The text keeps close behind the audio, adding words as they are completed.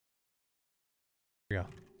we go.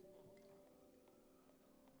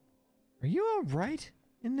 Are you alright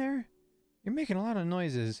in there? You're making a lot of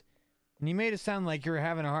noises. And you made it sound like you were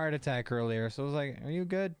having a heart attack earlier, so I was like, are you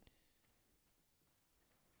good?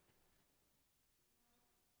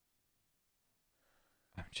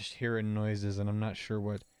 I'm just hearing noises and I'm not sure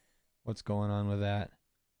what's going on with that.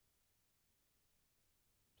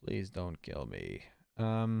 Please don't kill me.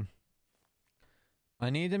 I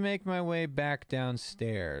need to make my way back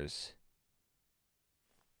downstairs.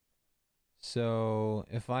 So,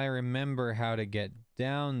 if I remember how to get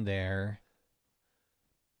down there...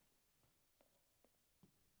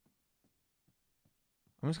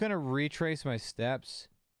 I'm just gonna retrace my steps.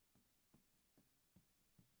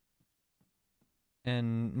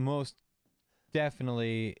 And most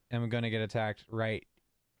definitely am gonna get attacked right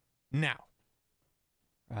now.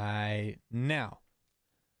 Right now.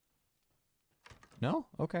 No?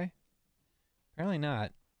 Okay. Apparently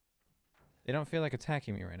not. They don't feel like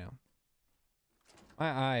attacking me right now.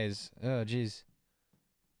 My eyes. Oh, jeez.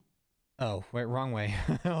 Oh, wait, wrong way.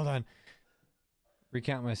 Hold on.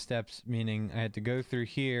 Recount my steps, meaning I had to go through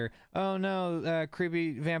here. Oh no,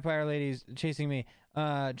 creepy vampire ladies chasing me.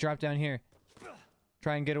 Drop down here.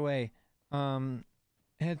 Try and get away.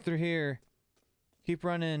 Head through here. Keep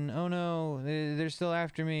running. Oh no, they're still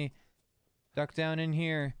after me. Duck down in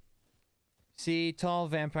here. See, tall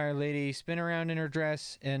vampire lady, spin around in her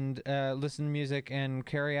dress and listen to music and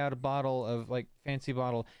carry out a bottle of, like, fancy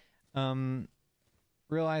bottle.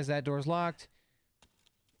 Realize that door's locked.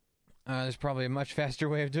 There's probably a much faster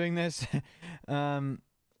way of doing this.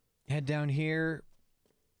 Head down here.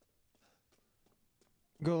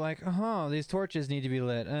 Go like, oh, these torches need to be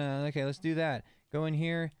lit. Okay, let's do that. Go in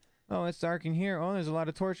here. Oh, it's dark in here. Oh, there's a lot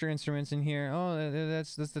of torture instruments in here. Oh,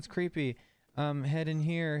 that's creepy. Head in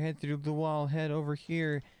here. Head through the wall. Head over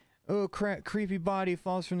here. Oh, creepy body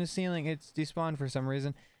falls from the ceiling. It's despawned for some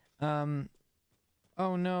reason. Oh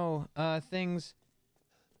no. Things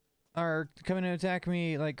are coming to attack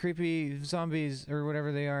me, like creepy zombies or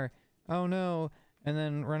whatever they are. Oh no. And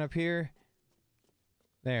then run up here.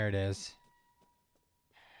 There it is.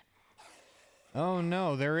 Oh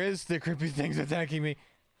no, there is the creepy things attacking me.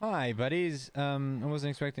 Hi, buddies. I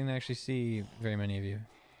wasn't expecting to actually see very many of you.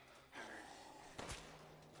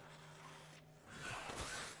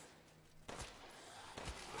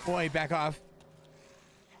 Boy, back off.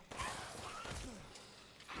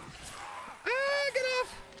 Get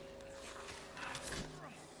off!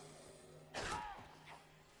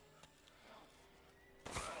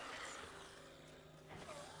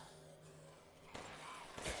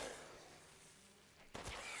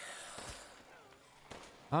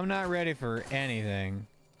 I'm not ready for anything.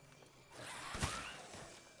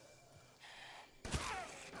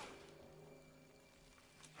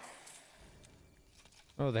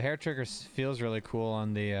 Oh, the hair trigger feels really cool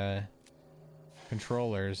on the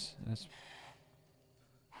controllers. That's...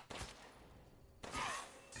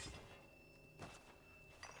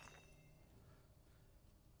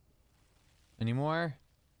 Any more?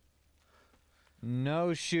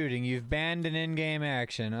 No shooting. You've banned an in-game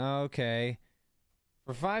action. Okay.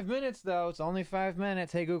 For 5 minutes, though. It's only 5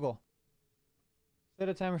 minutes. Hey, Google. Set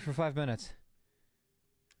a timer for 5 minutes.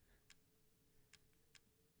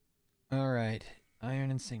 Alright.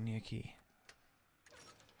 Iron insignia key.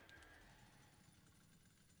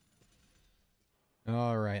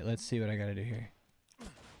 Alright, let's see what I gotta do here.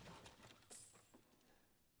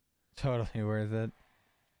 Totally worth it.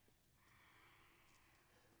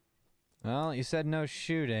 Well, you said no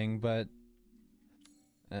shooting, but...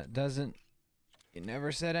 that doesn't... You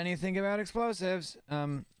never said anything about explosives.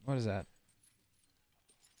 What is that?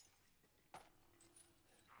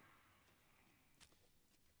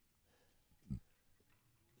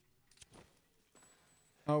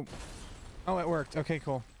 Oh. Oh, it worked. Okay,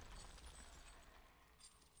 cool.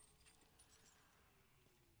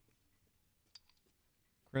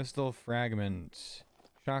 Crystal fragment.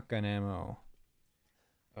 Shotgun ammo.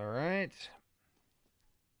 Alright.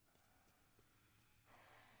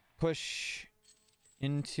 Push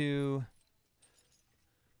into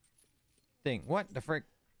thing. What the frick?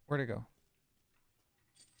 Where'd it go?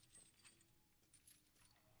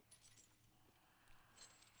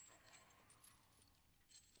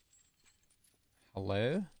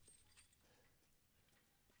 Hello?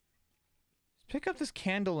 Just pick up this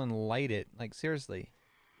candle and light it. Like, seriously.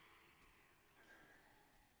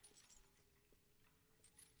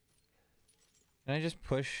 Can I just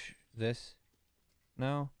push this?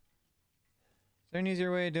 No? Is there an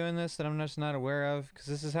easier way of doing this that I'm just not aware of? Because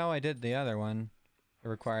this is how I did the other one. It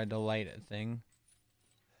required to light a thing.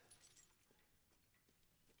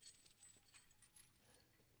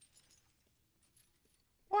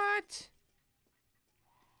 What?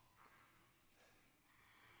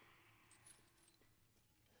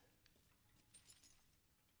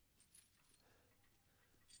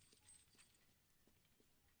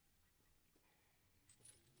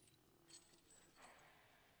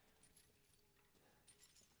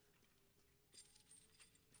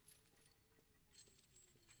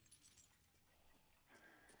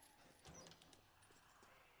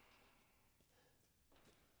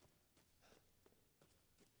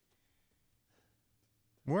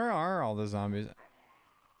 Where are all the zombies?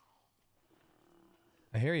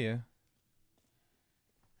 I hear you.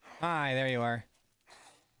 Hi, there you are.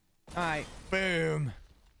 Hi. Boom.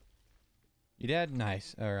 You dead?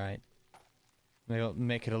 Nice. Alright. Maybe it'll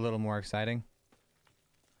make it a little more exciting.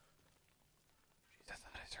 Jeez, I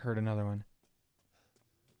thought I heard another one.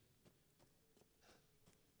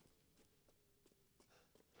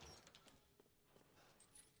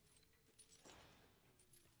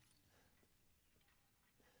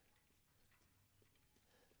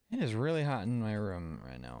 It is really hot in my room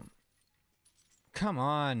right now. Come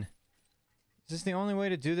on. Is this the only way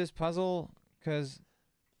to do this puzzle? Because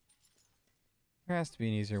there has to be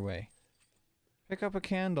an easier way. Pick up a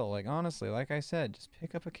candle. Like, honestly, like I said, just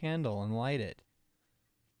pick up a candle and light it.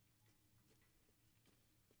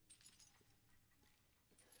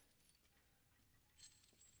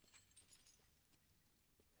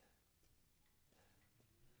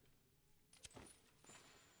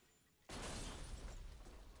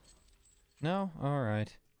 No?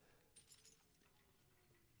 Alright.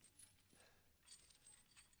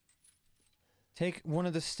 Take one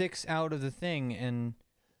of the sticks out of the thing and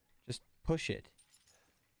just push it.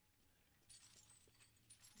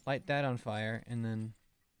 Light that on fire and then...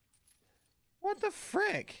 What the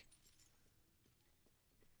frick?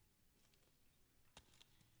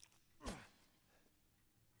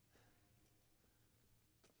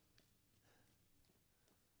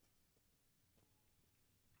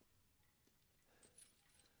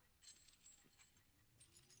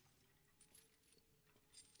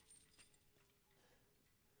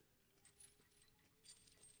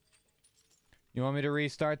 You want me to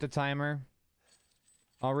restart the timer?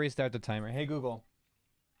 I'll restart the timer. Hey Google,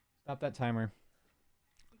 stop that timer.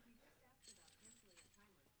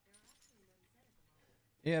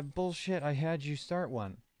 Yeah, bullshit. I had you start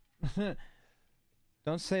one.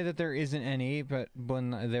 Don't say that there isn't any, but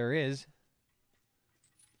when there is.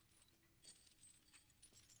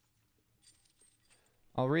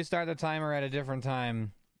 I'll restart the timer at a different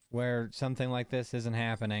time where something like this isn't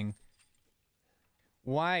happening.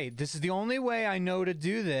 Why? This is the only way I know to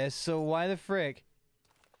do this, so why the frick?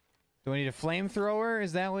 Do I need a flamethrower?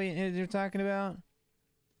 Is that what you're talking about?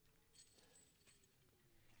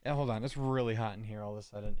 Yeah, hold on. It's really hot in here all of a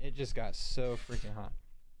sudden. It just got so freaking hot.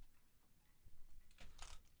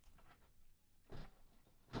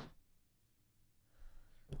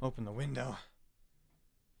 Open the window.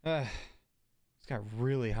 It's got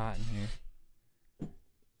really hot in here.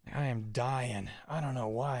 I am dying. I don't know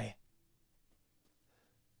why.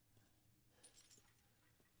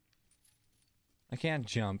 I can't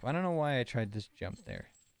jump. I don't know why I tried this jump there.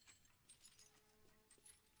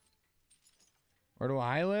 Where do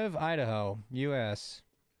I live? Idaho, U.S.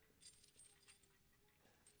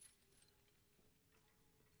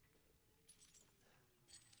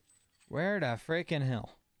 Where the freaking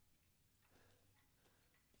hell?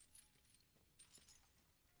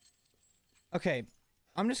 Okay,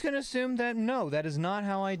 I'm just gonna assume that no, that is not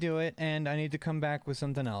how I do it, and I need to come back with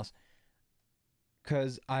something else.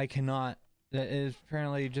 'Cause I cannot... That is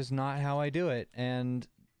apparently just not how I do it, and...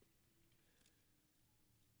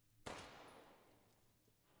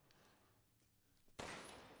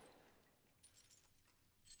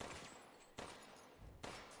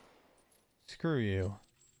 Screw you.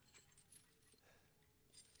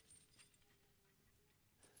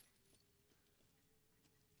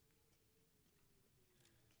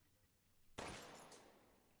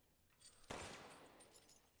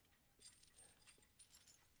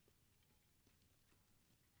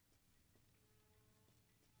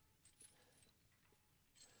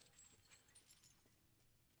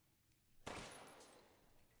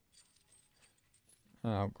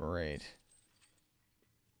 Oh, great.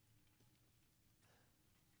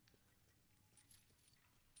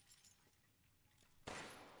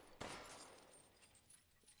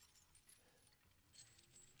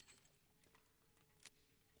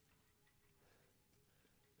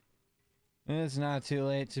 It's not too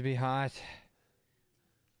late to be hot.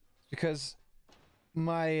 Because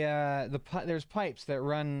my there's pipes that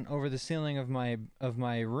run over the ceiling of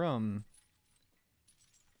my room.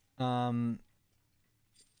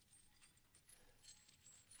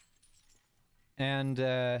 and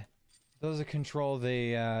those that control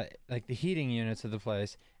the like the heating units of the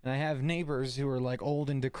place. And I have neighbors who are like old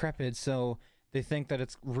and decrepit, so they think that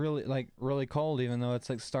it's really cold, even though it's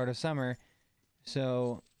like start of summer.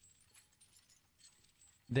 So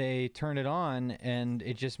they turn it on, and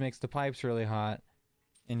it just makes the pipes really hot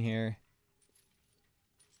in here.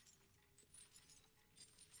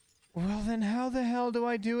 Well, then how the hell do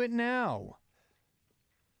I do it now?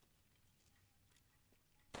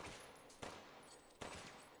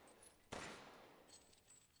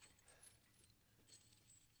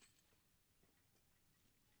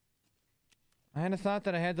 I had a thought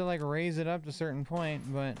that I had to like raise it up to a certain point,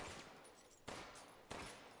 but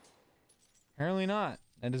apparently not.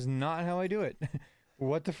 That is not how I do it.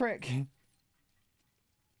 What the frick?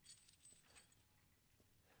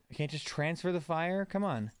 I can't just transfer the fire? Come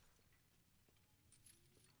on.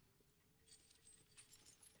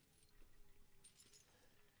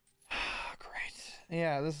 Great.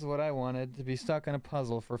 Yeah, this is what I wanted, to be stuck on a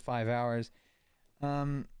puzzle for 5 hours.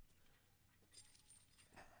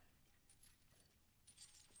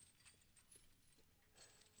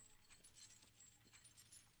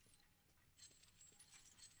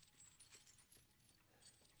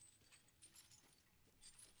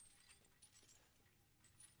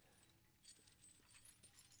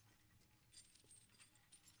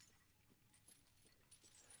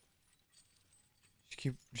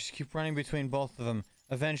 Just keep running between both of them.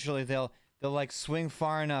 Eventually they'll like swing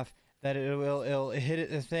far enough that it'll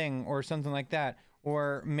hit a thing or something like that,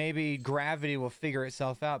 or maybe gravity will figure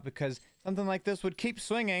itself out, because something like this would keep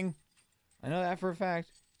swinging. I know that for a fact.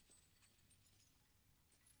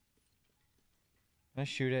 Can I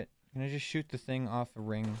shoot it? Can I just shoot the thing off the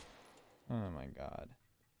ring? Oh my god.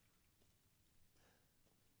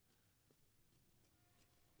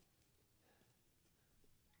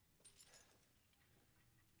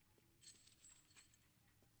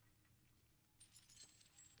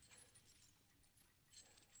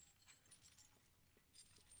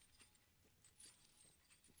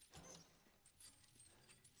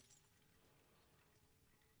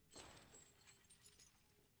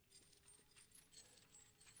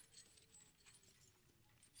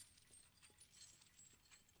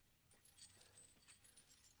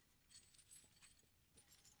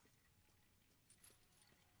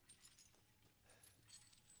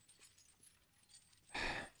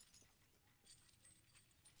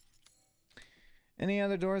 Any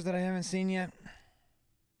other doors that I haven't seen yet?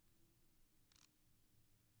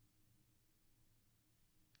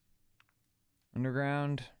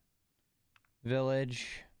 Underground.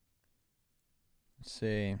 Village. Let's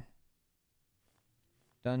see.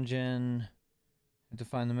 Dungeon. Have to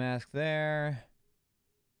find the mask there.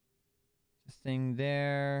 This thing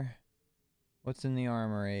there. What's in the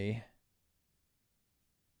armory?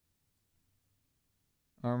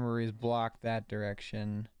 Armory's blocked that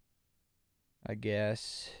direction, I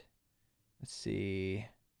guess. Let's see.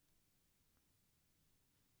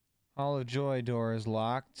 Hall of Joy door is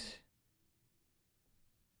locked.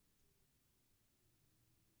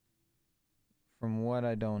 From what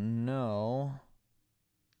I don't know.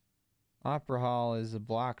 Opera Hall is a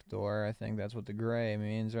blocked door. I think that's what the gray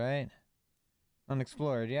means, right?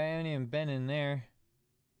 Unexplored. Yeah, I haven't even been in there.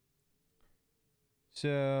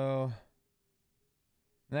 So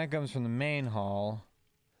that comes from the main hall.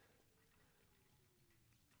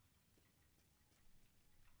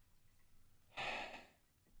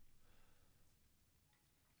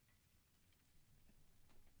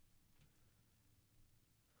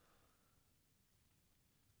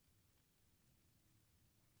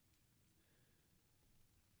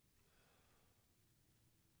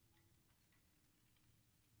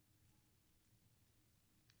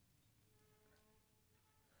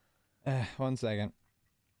 One second.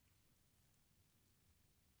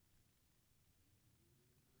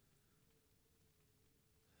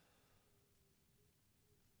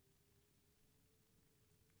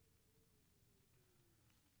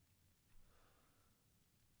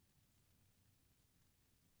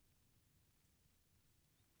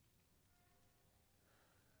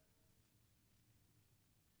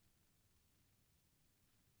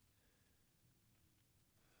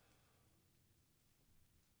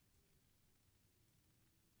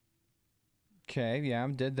 Okay, yeah,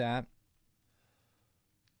 did that.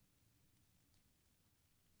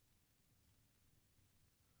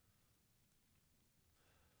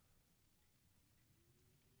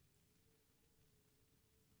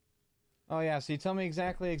 Oh yeah, so you tell me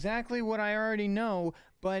exactly what I already know,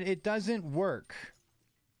 but it doesn't work.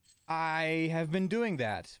 I have been doing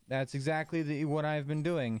that. That's exactly what I've been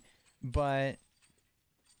doing, but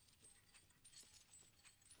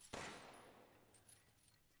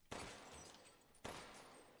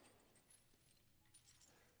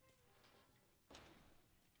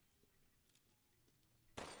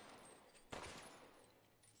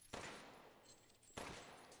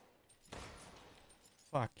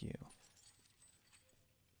Fuck you.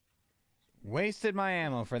 Wasted my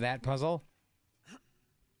ammo for that puzzle.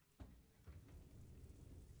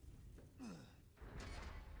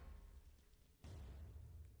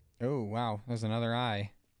 Oh, wow. There's another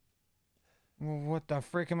eye. Well, what the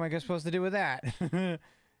frick am I supposed to do with that?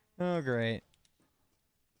 Oh, great.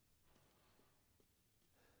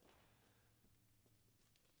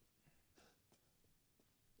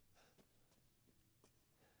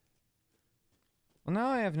 Well, now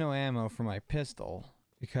I have no ammo for my pistol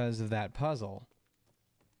because of that puzzle.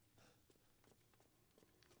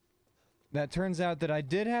 That turns out that I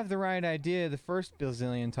did have the right idea the first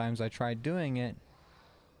bazillion times I tried doing it.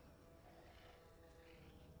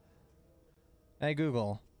 Hey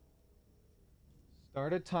Google,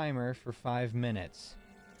 start a timer for 5 minutes.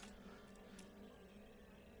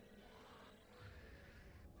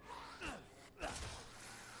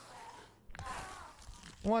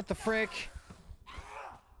 What the frick?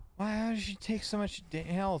 Why, how did she take so much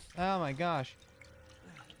health? Oh my gosh.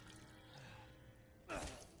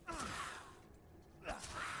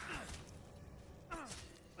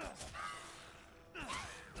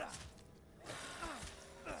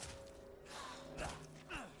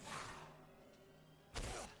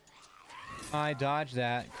 I dodged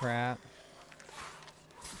that crap.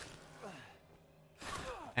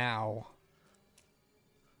 Ow.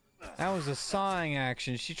 That was a sawing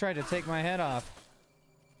action. She tried to take my head off.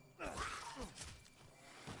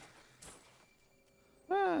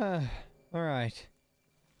 Alright.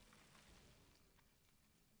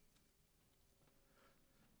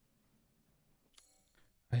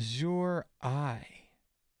 Azure Eye.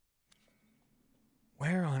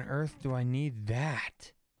 Where on earth do I need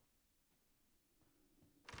that?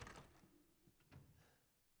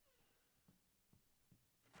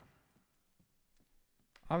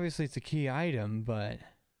 Obviously it's a key item, but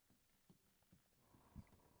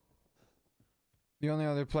the only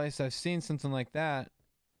other place I've seen something like that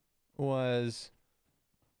was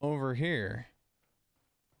over here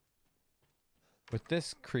with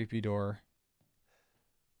this creepy door.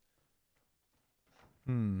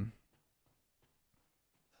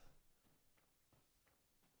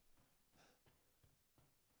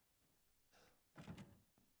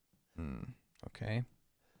 Okay.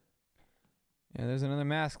 Yeah, there's another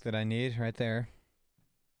mask that I need right there.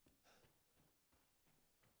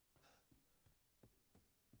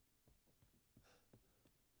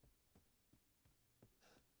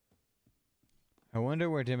 I wonder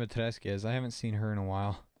where Dimitrescu is. I haven't seen her in a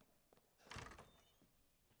while.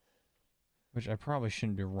 Which I probably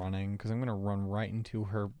shouldn't be running, because I'm going to run right into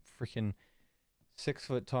her freaking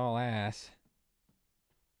 6-foot tall ass.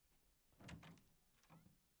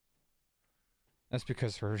 That's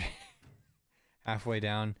because her halfway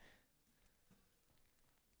down.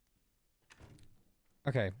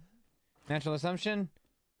 Okay. Natural assumption.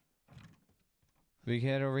 We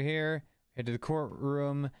head over here, head to the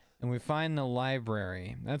courtroom, and we find the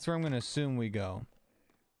library. That's where I'm going to assume we go.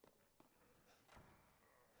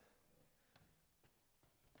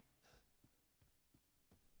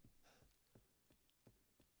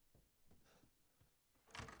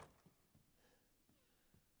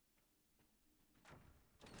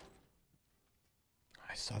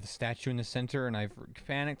 I saw the statue in the center and I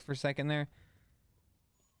panicked for a second there.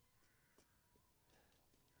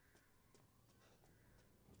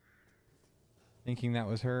 Thinking that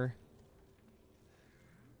was her.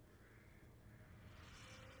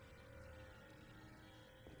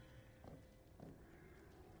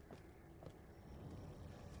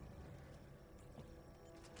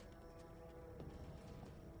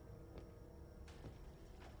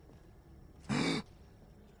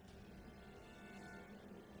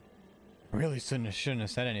 Really shouldn't have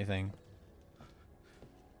said anything.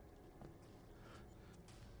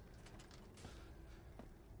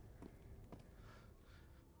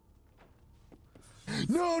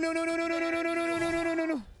 No, no, no, no, no, no, no, no, no, no, no, no, no, no,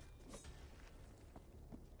 no.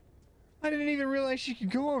 I didn't even realize she could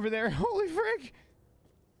go over there. Holy frick.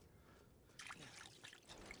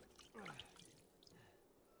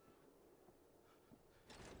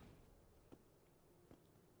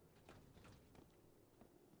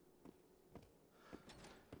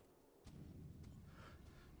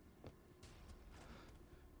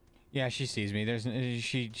 Yeah, she sees me. There's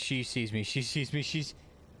she sees me. She sees me. She's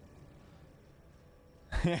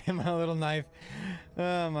my little knife.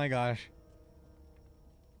 Oh my gosh.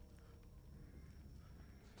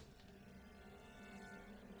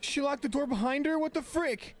 She locked the door behind her? What the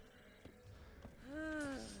frick?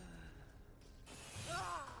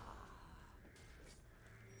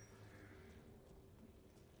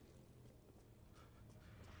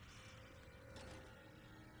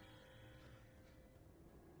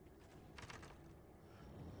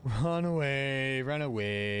 Run away, run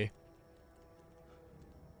away.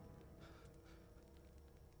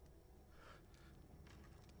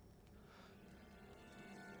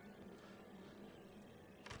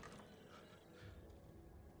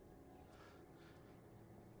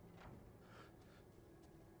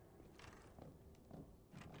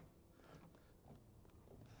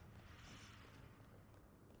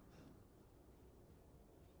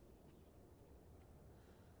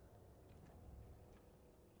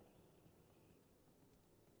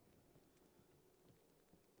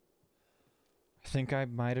 I think I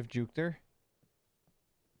might have juked her.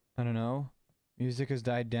 I don't know. Music has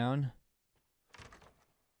died down.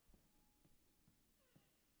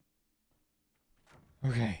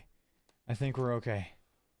 Okay. I think we're okay.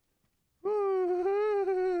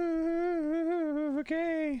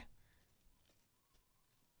 Okay.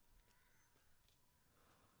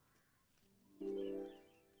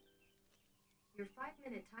 Your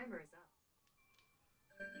 5-minute timer is up.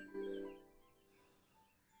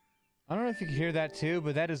 I don't know if you can hear that too,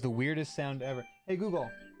 but that is the weirdest sound ever. Hey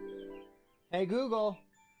Google. Hey Google.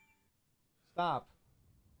 Stop.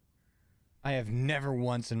 I have never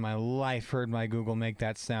once in my life heard my Google make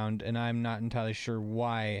that sound, and I'm not entirely sure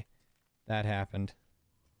why that happened.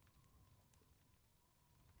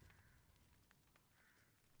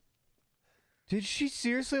 Did she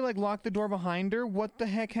seriously, like, lock the door behind her? What the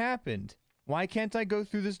heck happened? Why can't I go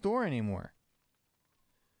through this door anymore?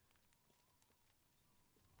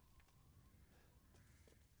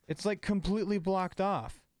 It's, like, completely blocked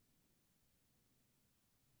off.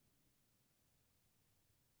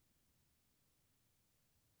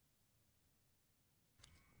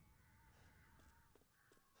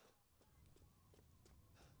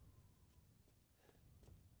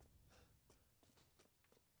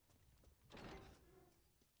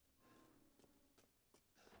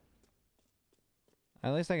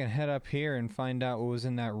 At least I can head up here and find out what was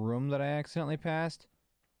in that room that I accidentally passed.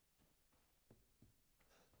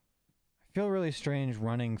 I feel really strange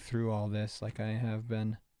running through all this like I have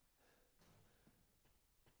been.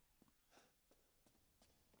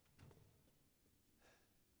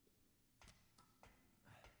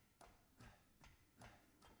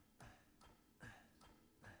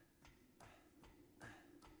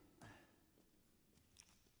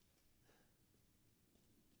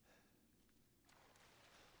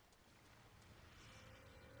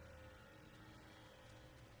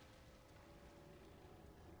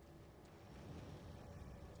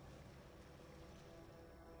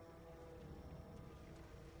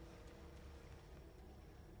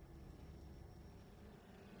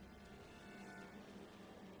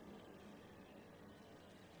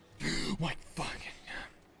 What fucking...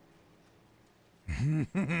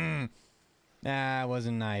 Nah, it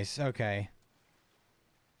wasn't nice. Okay.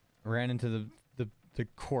 Ran into the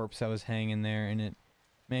corpse that was hanging there, and it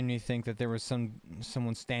made me think that there was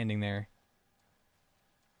someone standing there.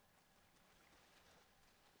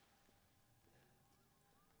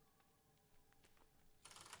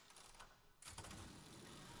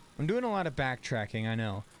 I'm doing a lot of backtracking, I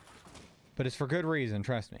know. But it's for good reason,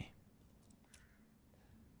 trust me.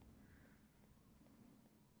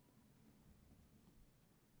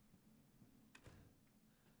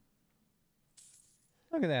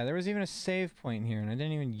 Look at that, there was even a save point here and I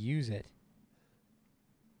didn't even use it.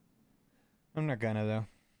 I'm not gonna though.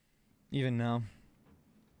 Even now.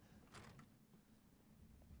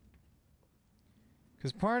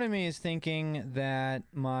 Because part of me is thinking that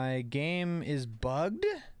my game is bugged.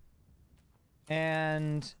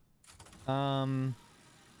 And, the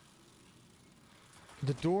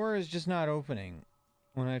door is just not opening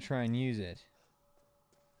when I try and use it.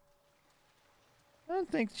 I don't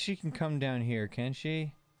think she can come down here, can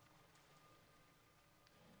she?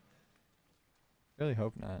 Really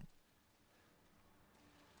hope not.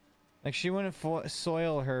 Like, she wouldn't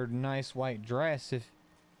soil her nice white dress if...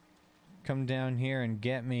 Come down here and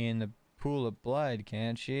get me in the pool of blood,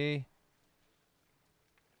 can't she?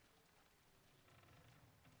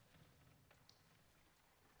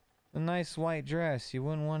 A nice white dress, you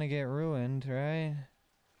wouldn't want to get ruined, right?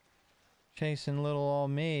 Chasing little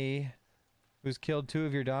old me, who's killed 2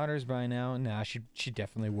 of your daughters by now. Nah, she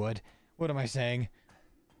definitely would. What am I saying?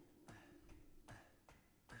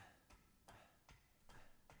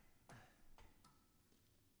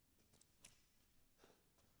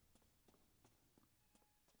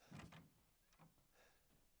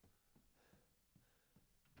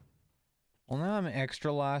 Well, now I'm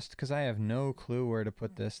extra lost because I have no clue where to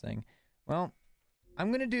put this thing. Well,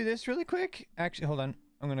 I'm gonna do this really quick. Actually, hold on.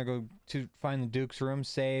 I'm gonna go to find the Duke's room,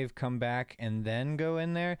 save, come back, and then go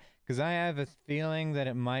in there. Because I have a feeling that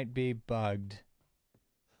it might be bugged.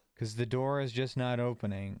 Because the door is just not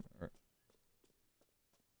opening.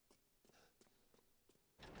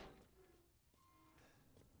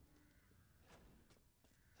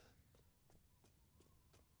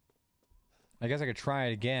 I guess I could try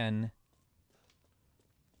it again.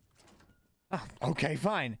 Oh, okay,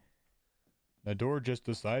 fine. The door just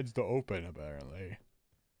decides to open, apparently.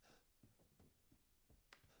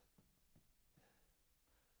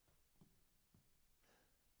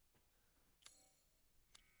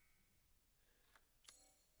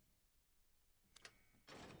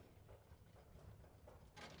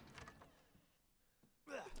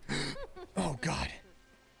 Oh, God.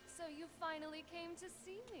 So you finally came to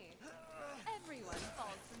see me. Everyone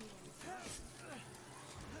falls for me.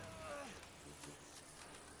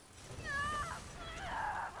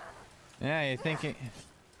 Yeah, you think it...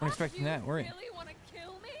 I'm expecting that. Worry. You really want to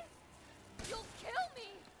kill me? You'll kill me.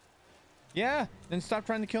 Yeah, then stop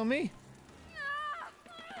trying to kill me.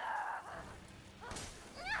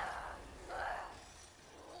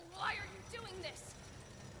 Why are you doing this?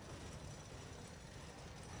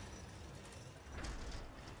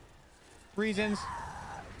 Reasons.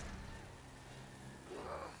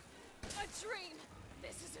 A dream.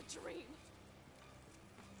 This is a dream.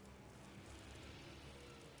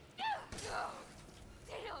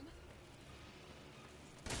 Damn.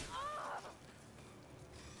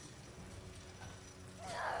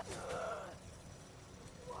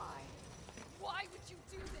 Why? Why would you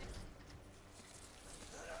do this?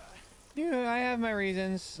 Yeah, I have my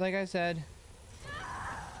reasons, like I said.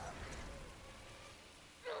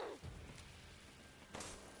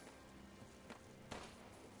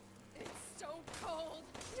 It's so cold.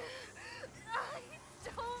 I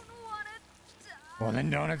don't want to die. Well, then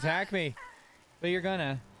don't attack me. But you're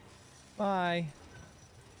gonna. Bye.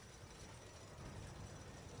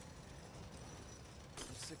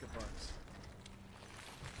 I'm sick of bugs.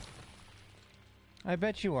 I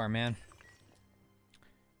bet you are, man.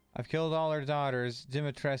 I've killed all her daughters.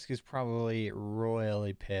 Dimitrescu's probably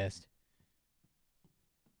royally pissed.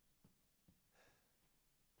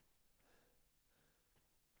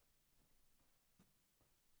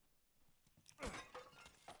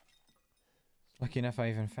 Lucky enough I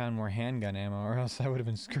even found more handgun ammo, or else I would have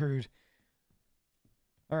been screwed.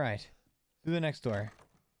 Alright. Through the next door.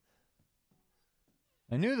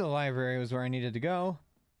 I knew the library was where I needed to go.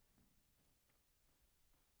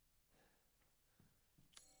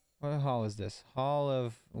 What hall is this? Hall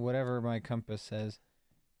of whatever my compass says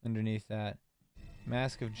underneath that.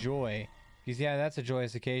 Mask of Joy. Because, yeah, that's a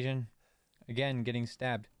joyous occasion. Again, getting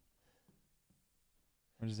stabbed.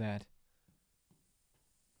 What is that?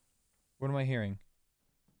 What am I hearing?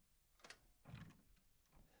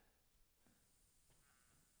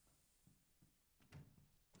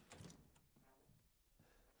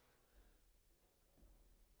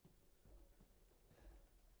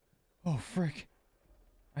 Oh, frick.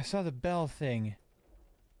 I saw the bell thing.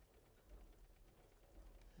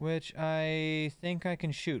 Which I think I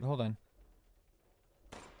can shoot. Hold on.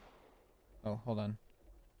 Oh, hold on.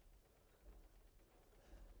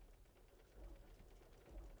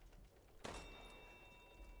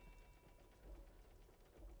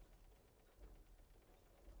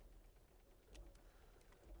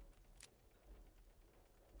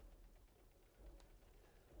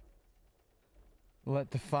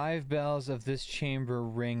 Let the 5 bells of this chamber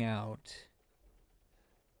ring out.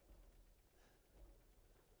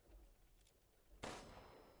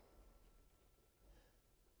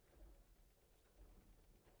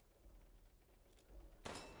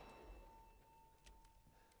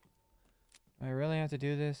 I really have to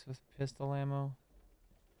do this with pistol ammo?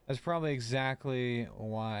 That's probably exactly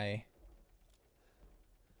why.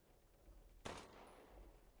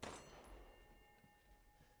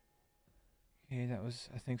 Okay, that was,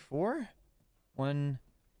 I think, 4? 1,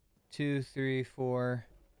 2, 3, 4.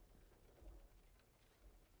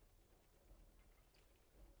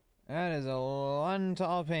 That is a one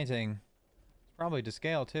tall painting. It's probably to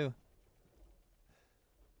scale, too.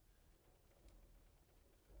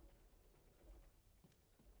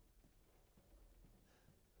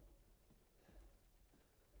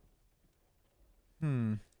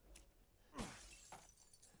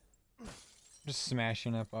 Just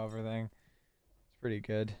smashing up everything. It's pretty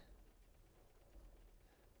good.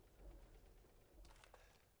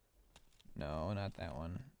 No, not that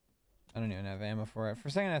one. I don't even have ammo for it. For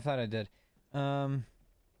a second I thought I did. Yeah.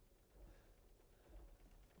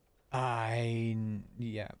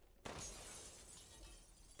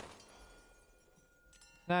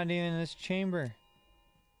 Not even in this chamber.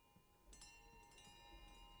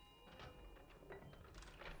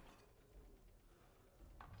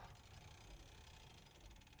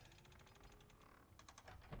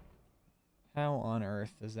 How on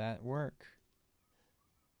earth does that work?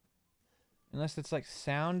 Unless it's like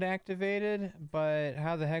sound activated, but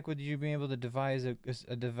how the heck would you be able to devise a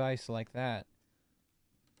device like that?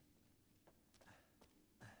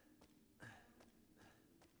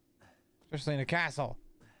 Especially in a castle.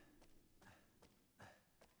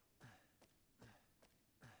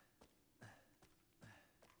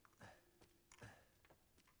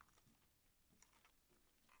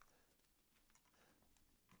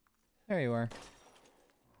 There you are.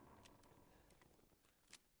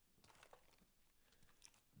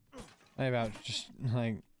 How about just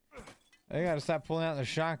like I gotta stop pulling out the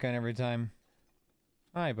shotgun every time.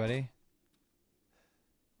 Hi, buddy.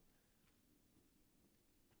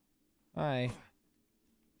 Hi.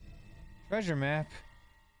 Treasure map.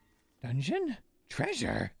 Dungeon?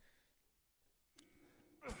 Treasure?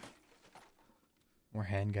 More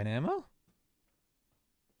handgun ammo?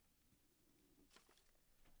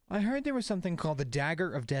 I heard there was something called the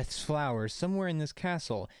Dagger of Death's Flowers somewhere in this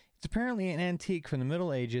castle. It's apparently an antique from the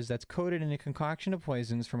Middle Ages that's coated in a concoction of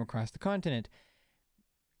poisons from across the continent.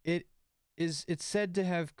 It's said to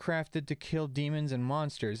have crafted to kill demons and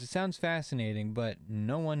monsters. It sounds fascinating, but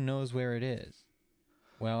no one knows where it is.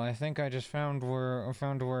 Well, I think I just found where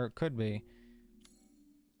it could be.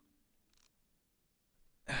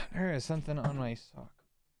 There is something on my sock.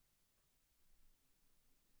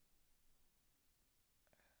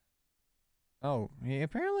 Oh,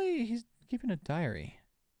 apparently he's keeping a diary.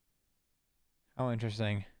 How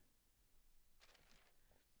interesting.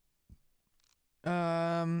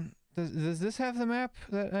 Does this have the map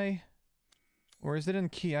that or is it in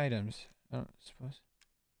key items? I don't suppose.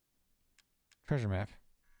 Treasure map.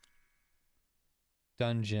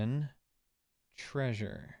 Dungeon.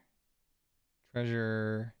 Treasure.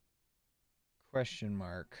 Treasure. Question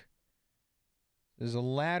mark. There's a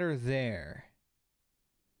ladder there.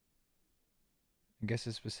 I guess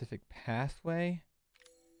a specific pathway?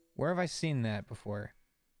 Where have I seen that before?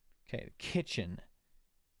 Okay, the kitchen.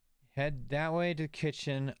 Head that way to the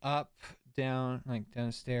kitchen, up, down, like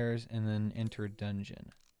downstairs, and then enter a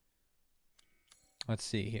dungeon. Let's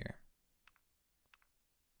see here.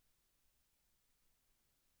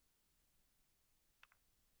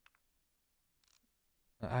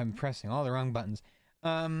 I'm pressing all the wrong buttons.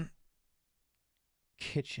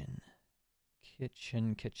 Kitchen.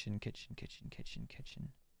 Kitchen.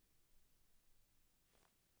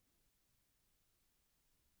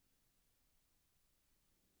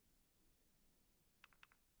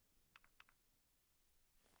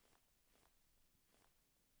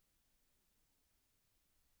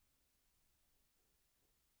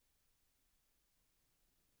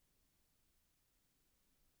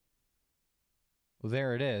 Well,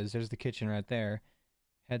 there it is. There's the kitchen right there.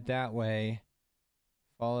 Head that way.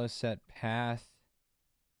 Follow a set path.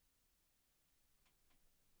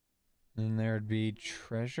 And there'd be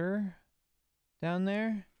treasure down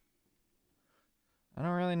there. I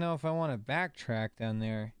don't really know if I want to backtrack down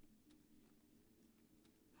there.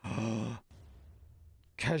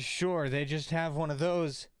 'Cause sure, they just have one of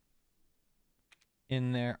those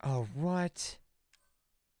in there. Oh, what?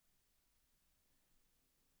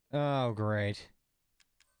 Oh, great.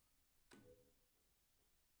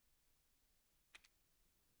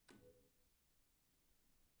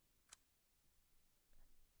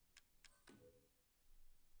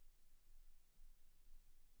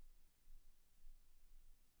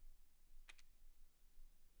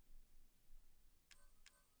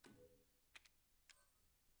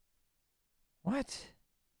 What?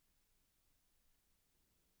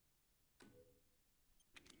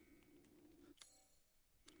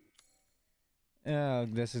 Oh,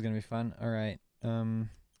 this is gonna be fun. All right. Not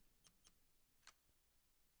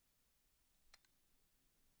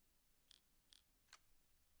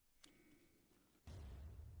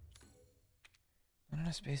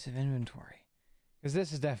enough space of inventory. Because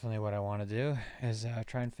this is definitely what I want to do, is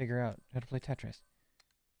try and figure out how to play Tetris.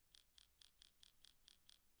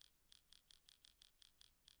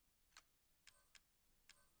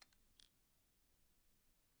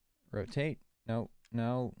 Rotate. No,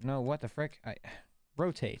 no, no, what the frick?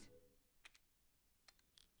 Rotate.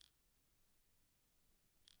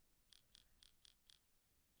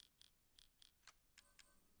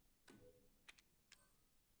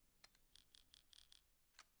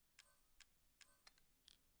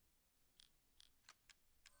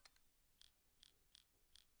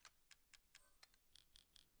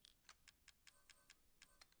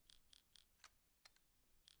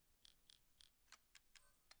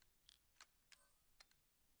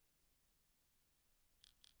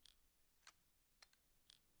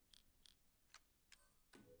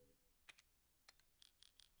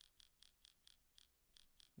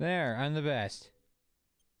 There, I'm the best.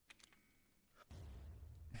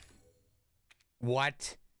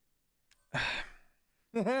 What?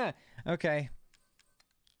 Okay.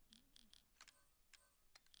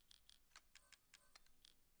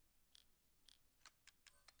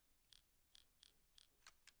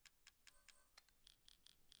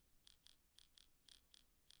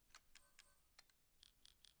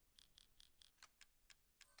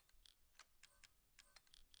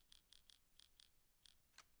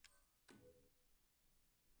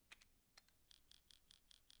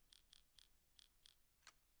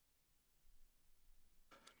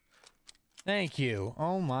 Thank you.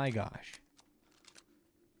 Oh my gosh.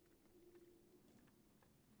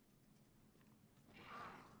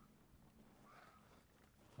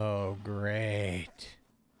 Oh, great.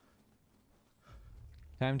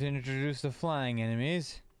 Time to introduce the flying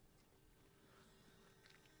enemies.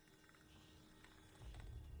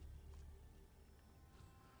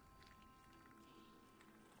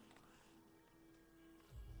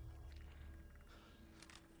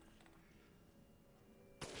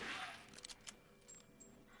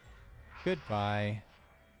 Goodbye.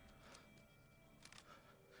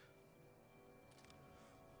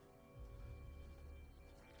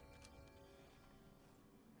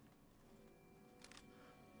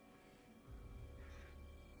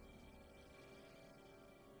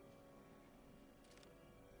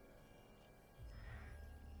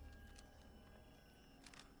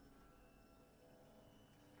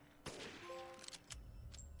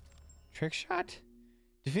 Trick shot?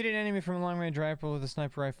 Defeated enemy from a long-range rifle with a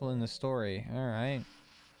sniper rifle in the story. Alright.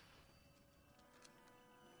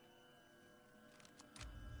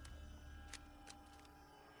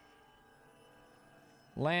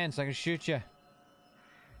 Land so I can shoot you.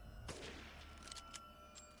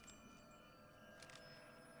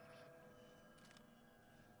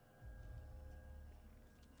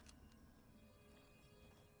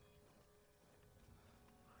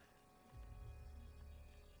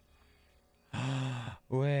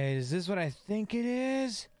 Wait, is this what I think it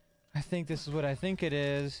is? I think this is what I think it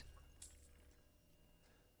is.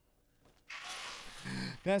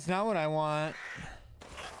 That's not what I want.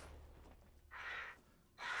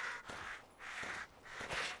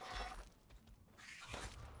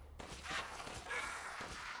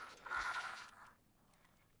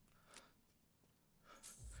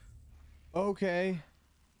 Okay.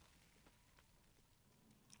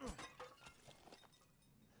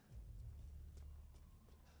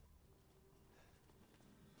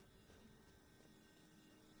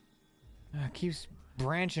 It keeps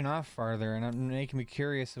branching off farther and I'm making me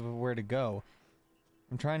curious of where to go.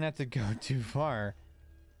 I'm trying not to go too far.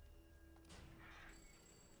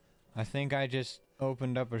 I think I just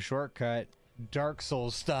opened up a shortcut, Dark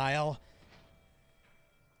Souls style.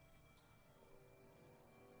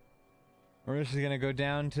 We're just gonna go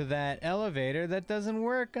down to that elevator that doesn't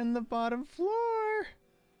work on the bottom floor.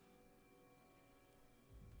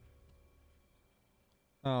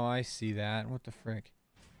 Oh, I see that. What the frick?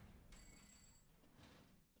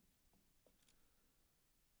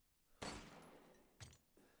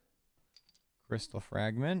 Crystal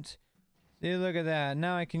fragment. See, look at that.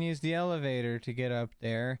 Now I can use the elevator to get up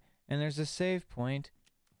there. And there's a save point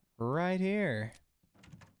right here.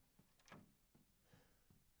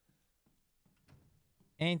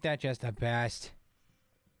 Ain't that just the best?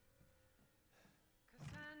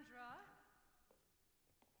 Cassandra?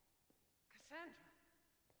 Cassandra?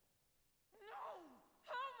 No!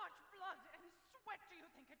 How much blood and sweat do you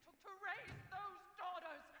think it took to raise those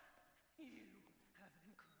daughters? You have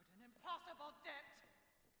incurred an impossible debt.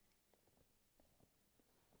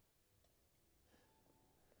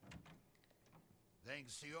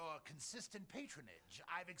 Thanks to your consistent patronage,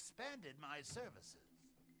 I've expanded my services.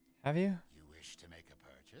 Have you? You wish to make a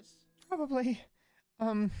purchase? Probably.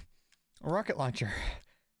 A rocket launcher.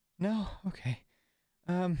 No? Okay.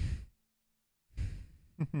 You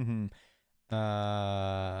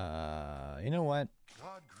know what?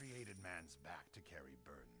 God created man's back to carry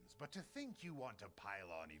burdens, but to think you want to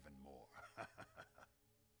pile on even more.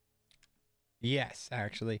 Yes,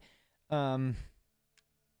 actually.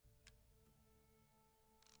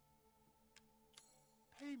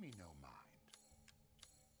 Pay me no mind.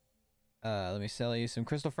 Let me sell you some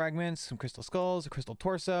crystal fragments, some crystal skulls, a crystal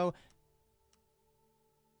torso.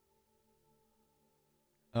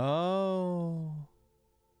 Oh.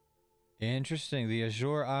 Interesting. The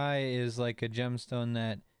Azure Eye is like a gemstone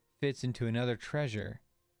that fits into another treasure.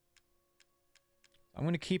 I'm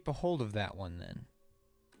going to keep a hold of that one then.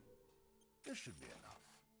 This should be enough.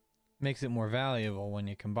 Makes it more valuable when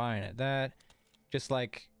you combine it. That, just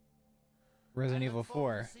like Resident I Evil look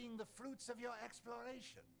forward 4. to seeing the fruits of your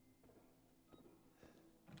exploration.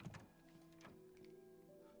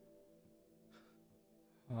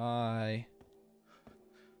 Hi.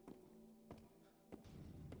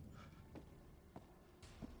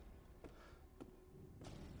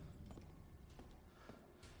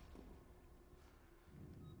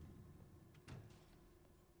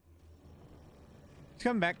 He's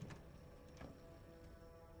coming back.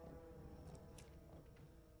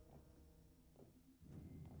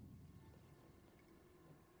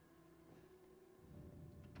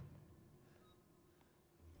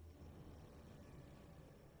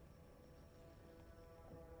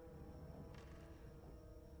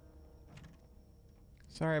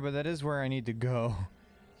 Sorry, but that is where I need to go.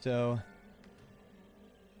 So...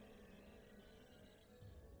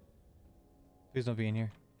 Please don't be in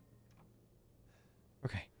here.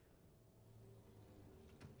 Okay.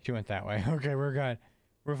 She went that way. Okay, we're good.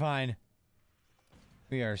 We're fine.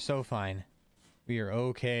 We are so fine. We are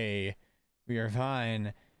okay. We are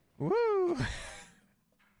fine. Woo! I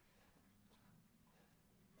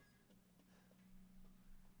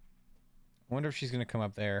wonder if she's gonna come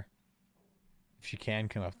up there. If she can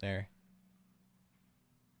come up there.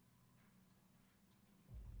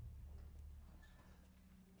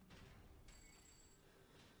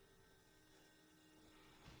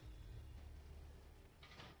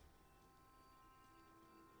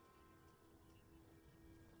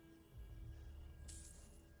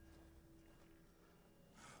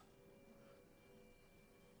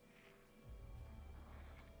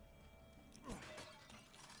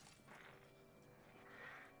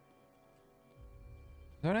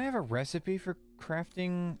 Don't I have a recipe for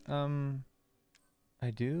crafting?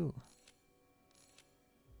 I do.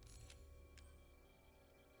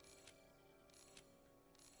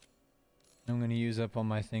 I'm gonna use up all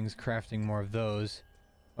my things crafting more of those.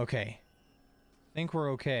 Okay. Think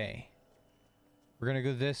we're okay. We're gonna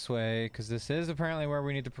go this way, because this is apparently where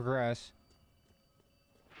we need to progress.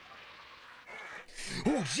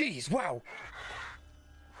 Oh, jeez! Wow!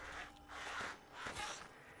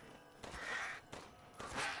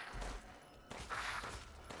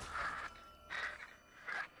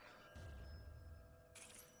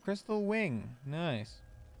 Crystal wing. Nice.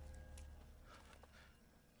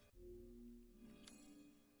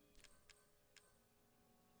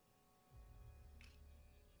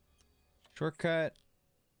 Shortcut.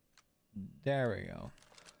 There we go.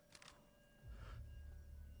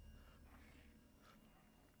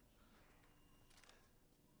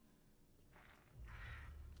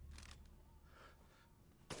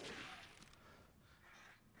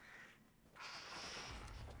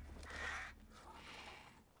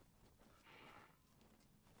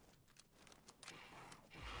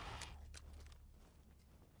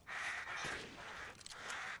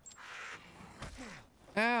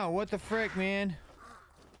 Ow, what the frick, man?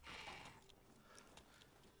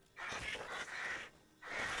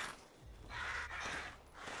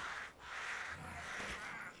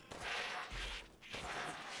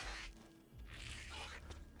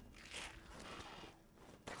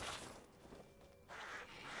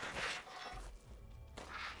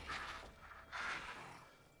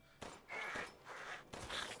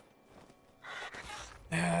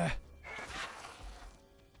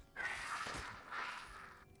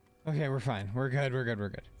 Okay, we're fine. We're good, we're good, we're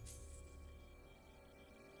good.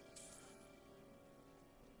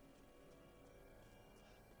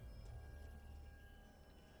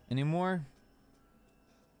 Any more?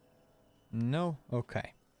 No?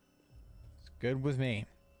 Okay. It's good with me.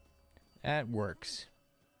 That works.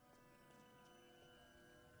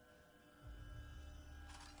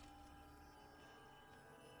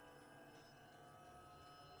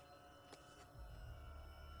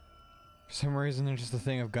 For some reason, there's just a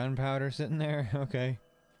thing of gunpowder sitting there. Okay.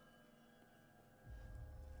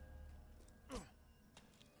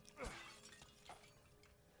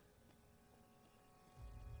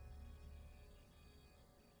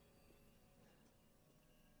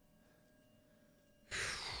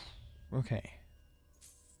 Okay.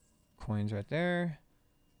 Coins right there.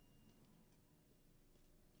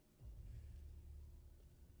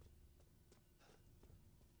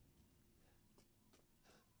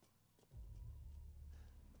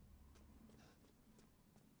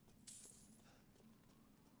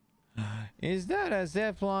 Is that a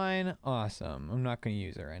zip line? Awesome. I'm not going to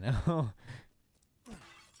use it right now.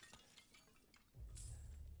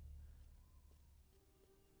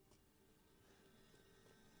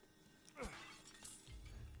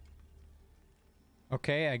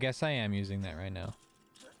 Okay, I guess I am using that right now.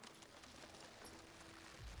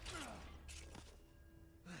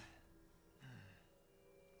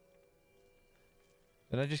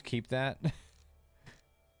 Did I just keep that?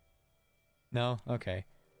 No? Okay.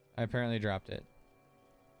 I apparently dropped it.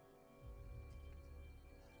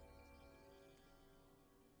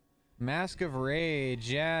 Mask of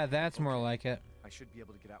Rage. Yeah, that's more like it. I should be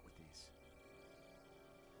able to get out with these.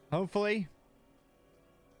 Hopefully.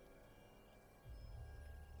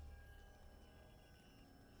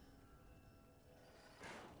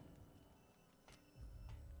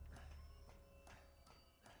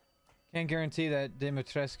 Can't guarantee that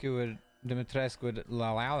Dimitrescu would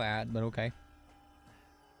allow that, but okay.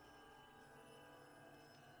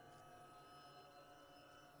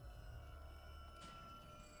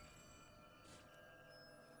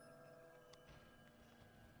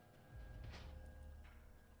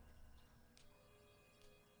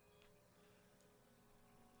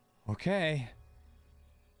 Okay.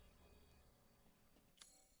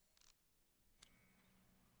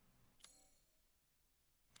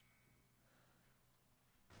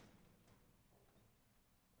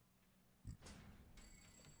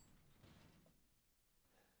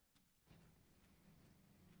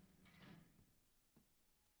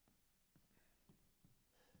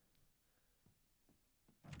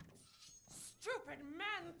 Stupid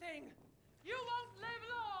man thing! You won't live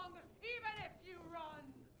long, even if you run!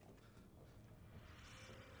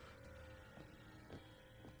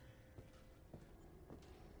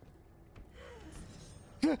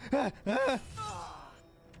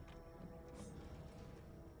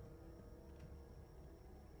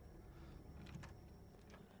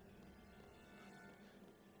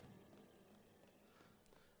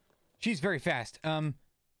 She's very fast.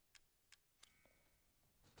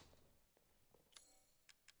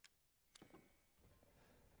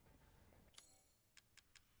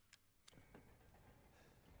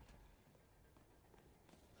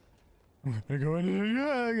 We're going in.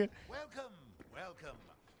 Welcome, welcome.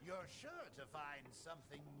 You're sure to find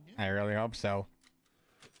something new. I really hope so.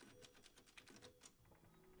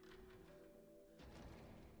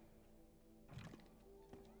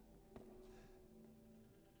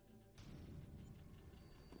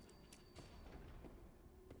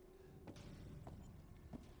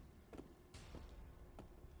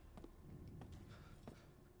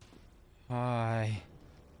 Hi.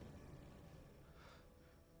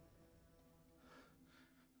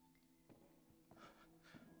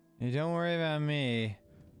 You don't worry about me.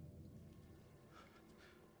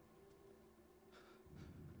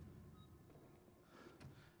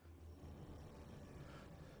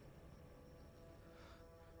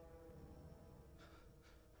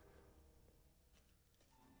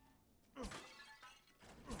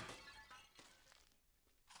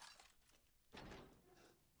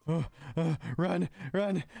 Run,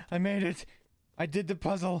 run. I made it. I did the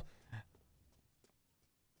puzzle.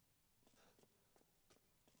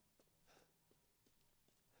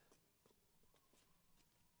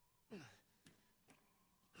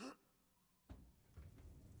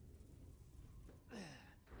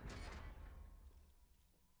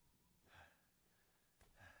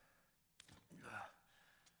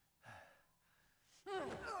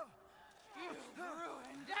 You've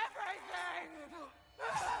ruined everything!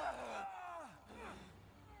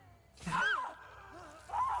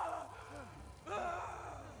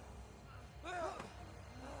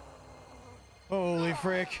 Holy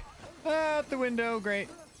frick. Ah, out the window. Great.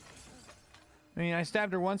 I mean, I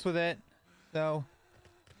stabbed her once with it, so...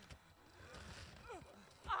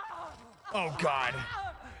 Oh, God.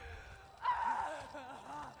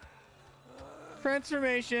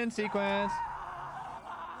 Transformation sequence.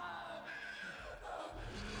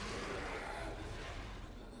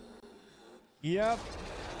 Yep.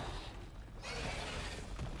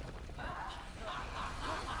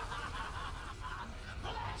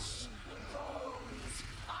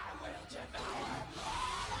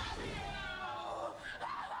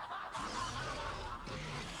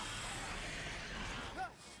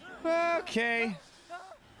 Okay.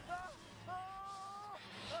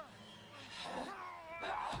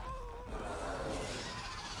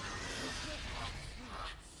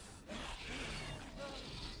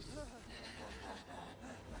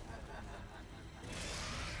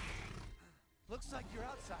 Looks like your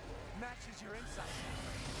outside matches your inside.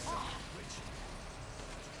 So, which...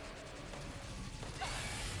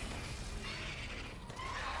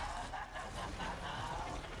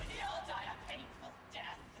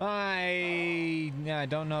 I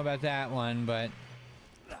don't know about that one, but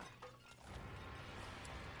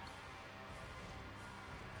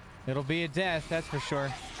it'll be a death, that's for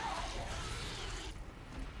sure.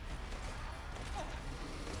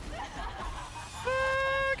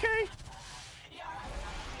 Okay.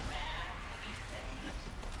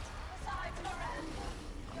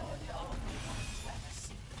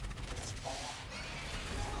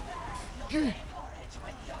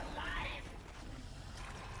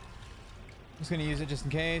 Just gonna use it just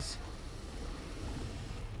in case.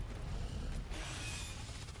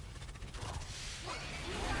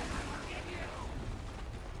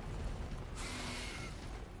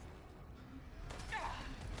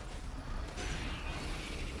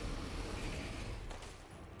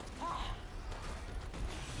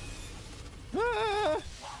 Ah!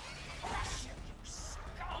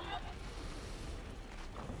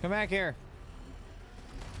 Come back here.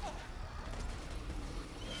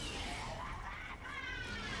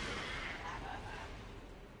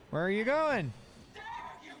 Where are you going? Dare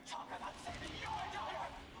you talk about saving your daughter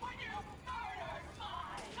when you murdered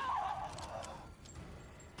mine?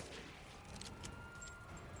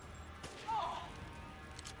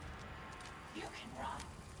 You can run,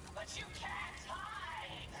 but you can't hide.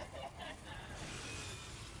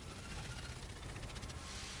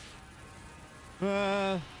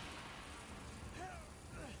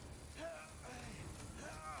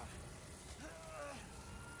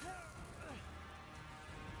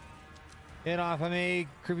 Get off of me,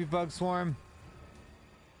 creepy bug swarm.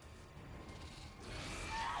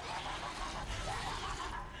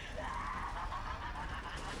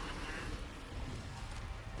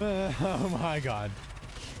 Oh my god.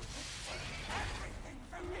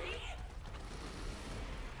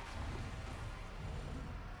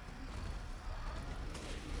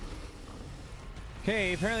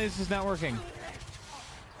 Okay, apparently this is not working.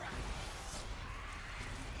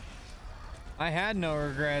 I had no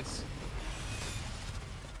regrets.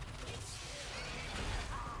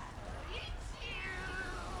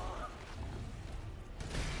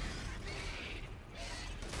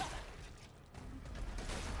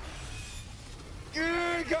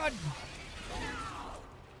 God.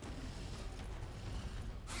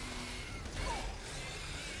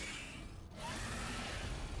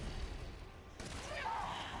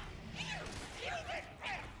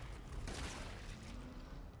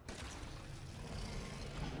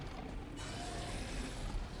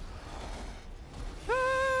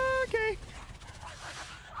 Okay.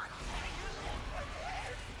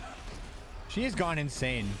 She has gone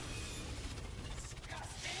insane.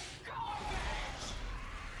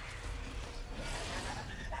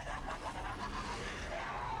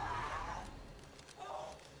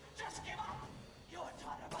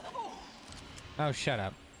 Oh, shut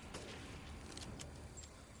up.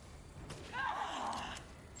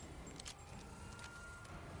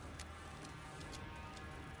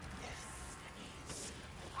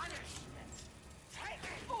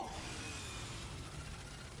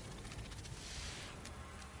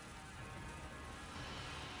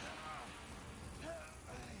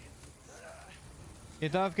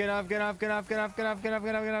 Get off, get off, get off, get off, get off, get off, get off,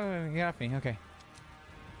 get off, get off, get off me. Okay.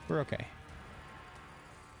 We're okay.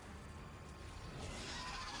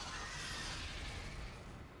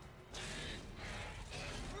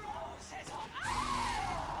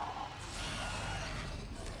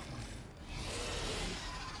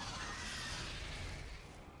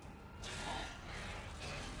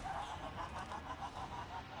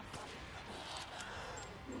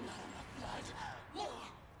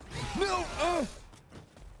 No!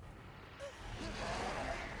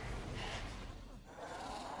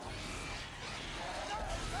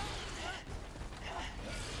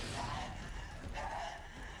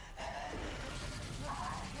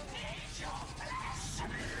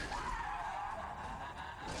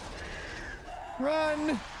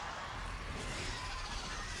 Run!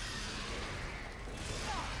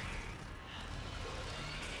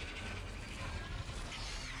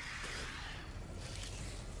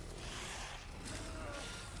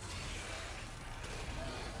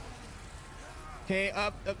 Okay,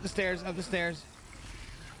 up the stairs, up the stairs.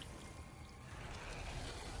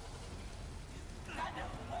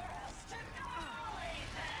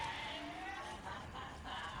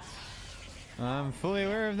 I'm fully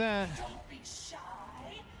aware of that. Don't be shy.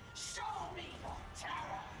 Show me your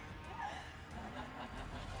terror.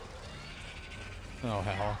 Oh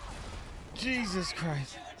hell. Jesus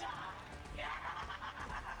Christ.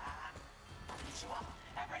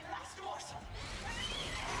 Every last morsel.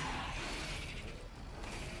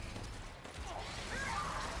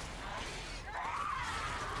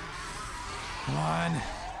 Come on.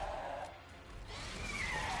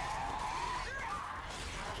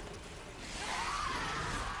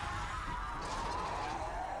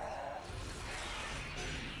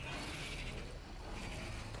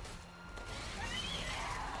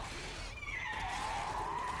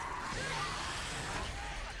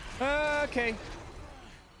 Okay.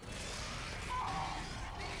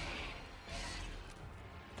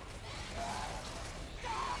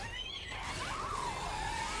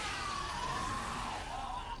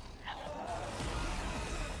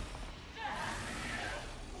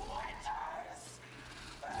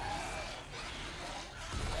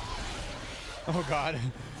 Oh god.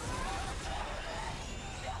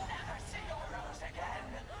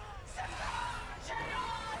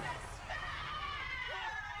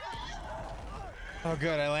 Oh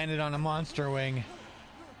good, I landed on a monster wing.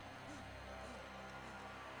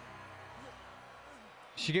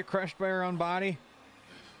 She get crushed by her own body?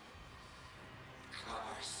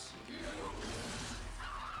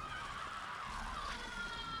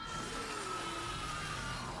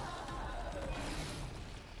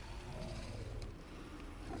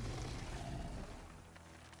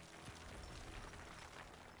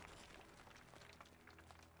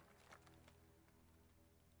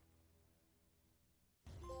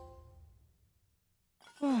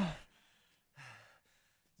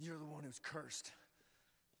 You're the one who's cursed.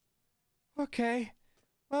 Okay.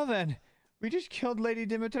 Well then, we just killed Lady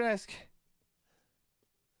Dimitrescu.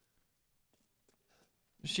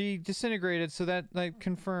 She disintegrated, so that like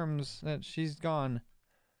confirms that she's gone.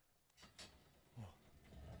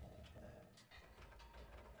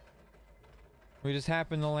 We just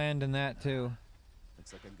happened to land in that too.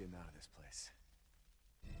 Looks like I'm getting out of this place.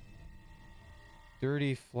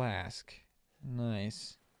 Dirty flask.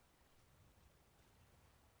 Nice.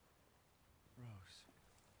 Rose.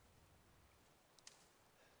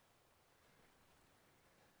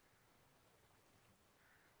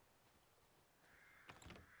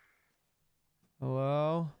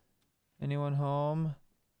 Hello? Anyone home?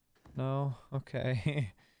 No?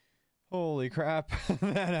 Okay. Holy crap.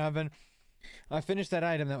 That happened. I finished that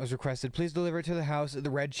item that was requested. Please deliver it to the house at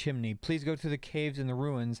the Red Chimney. Please go to the caves in the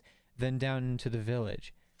ruins, then down into the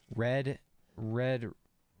village. Wait, what?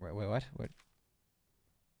 What?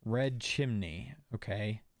 Red Chimney.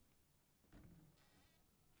 Okay.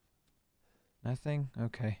 Nothing?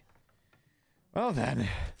 Okay. Well then.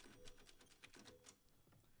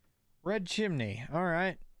 Red Chimney.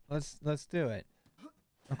 Alright. Let's do it.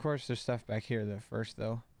 Of course there's stuff back here first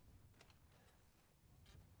though.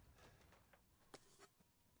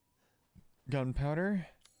 Gunpowder.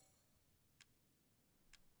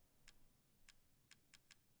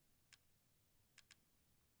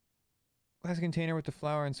 Glass container with the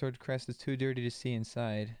flower and sword crest is too dirty to see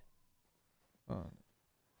inside. Oh.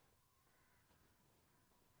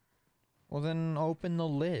 Well then open the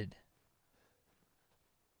lid.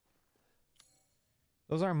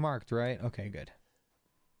 Those aren't marked, right? Okay, good.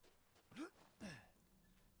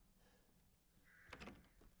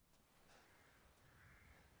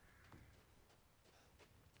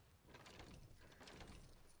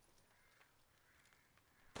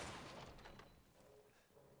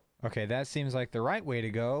 Okay, that seems like the right way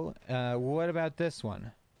to go. What about this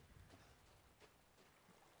one?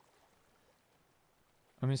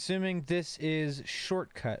 I'm assuming this is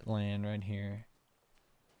shortcut land right here.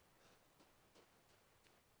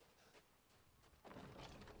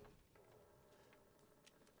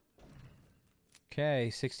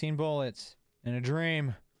 Okay, 16 bullets and a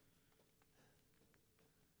dream.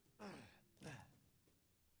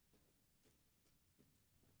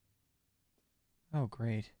 Oh,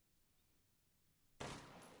 great.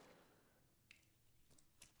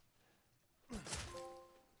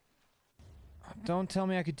 Don't tell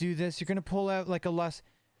me I could do this. You're gonna pull out like a like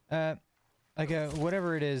a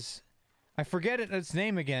whatever it is. I forget its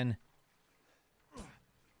name again.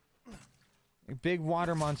 A big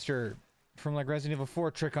water monster from like Resident Evil 4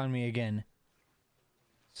 trick on me again.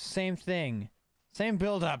 Same thing. Same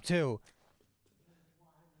build up too.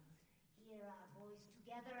 Hear our voice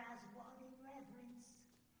together as one in reverence.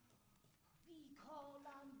 We call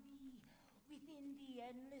on thee within the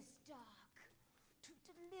endless dark to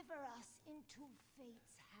deliver us into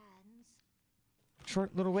fate's hands.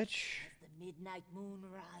 Short little witch. As the midnight moon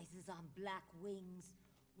rises on black wings,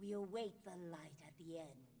 we await the light at the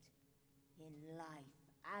end. In life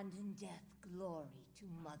and in death, glory to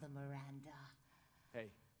Mother Miranda.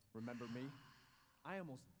 Hey, remember me? I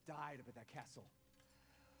almost died up at that castle.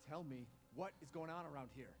 Tell me, what is going on around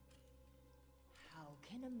here? How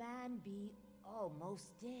can a man be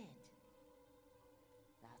almost dead?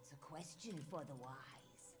 That's a question for the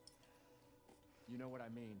wise. You know what I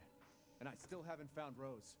mean. And I still haven't found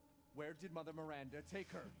Rose. Where did Mother Miranda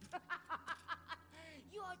take her?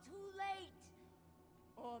 You're too late!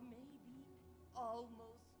 Or maybe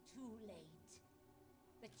almost too late.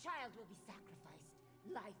 The child will be sacrificed,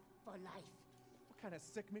 life for life. What kind of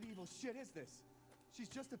sick medieval shit is this? She's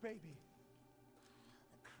just a baby.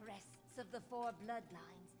 The crests of the four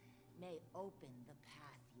bloodlines may open the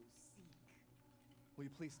path you seek. Will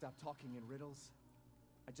you please stop talking in riddles?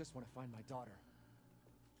 I just want to find my daughter.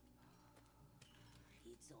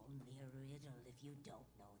 It's only a riddle if you don't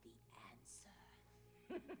know the answer.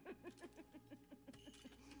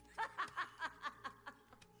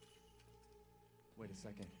 Wait a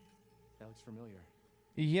second. That looks familiar.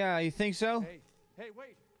 Yeah, you think so? Hey, hey,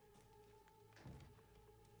 wait!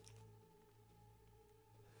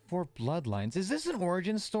 Four bloodlines. Is this an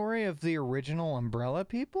origin story of the original Umbrella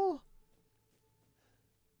people?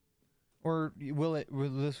 Or will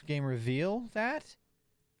this game reveal that?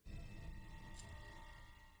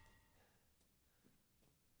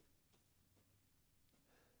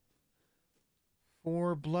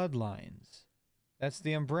 Four bloodlines. That's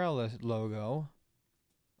the Umbrella logo.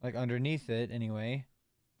 Like underneath it, anyway.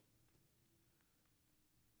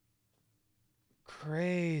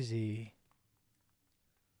 Crazy.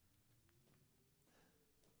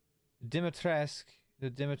 Dimitrescu, the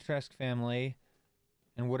Dimitrescu family,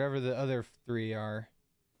 and whatever the other three are.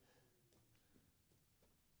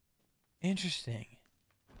 Interesting.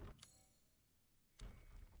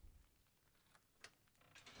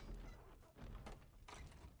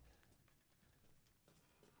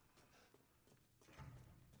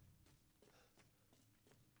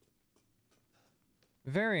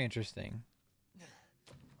 Very interesting.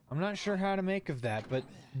 I'm not sure how to make of that, but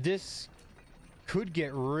this could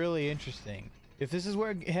get really interesting. If this is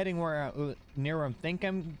where heading where near where I think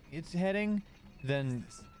it's heading, then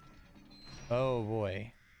oh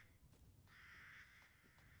boy.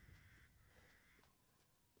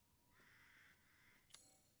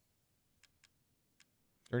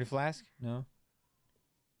 Dirty flask? No.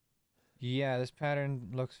 Yeah, this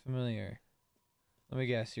pattern looks familiar. Let me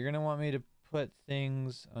guess. You're gonna want me to put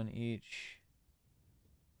things on each.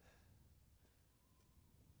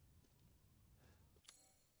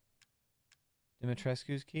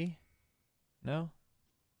 Dimitrescu's key? No?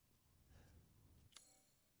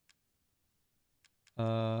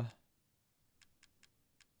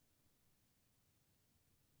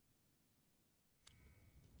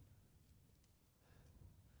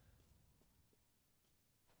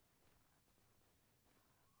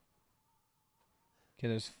 Okay,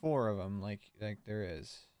 there's four of them, like there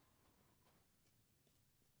is.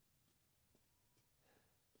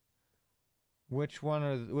 Which one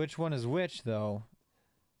is which though?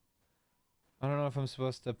 I don't know if I'm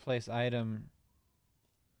supposed to place item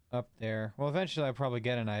up there. Well, eventually I'll probably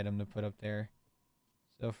get an item to put up there.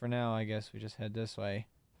 So for now, I guess we just head this way.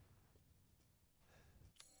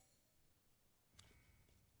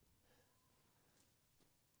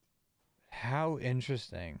 How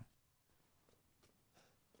interesting.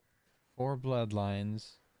 Four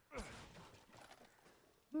bloodlines.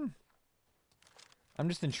 I'm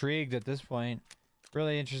just intrigued at this point.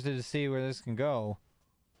 Really interested to see where this can go.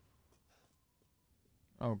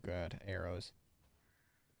 Oh god, arrows.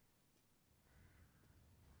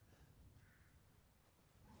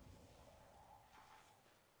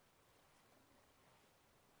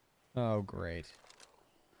 Oh great.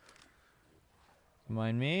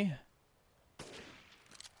 Mind me?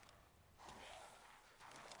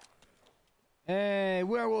 Hey,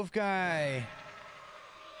 werewolf guy!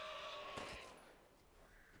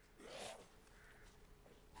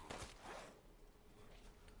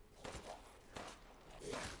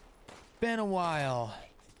 Been a while.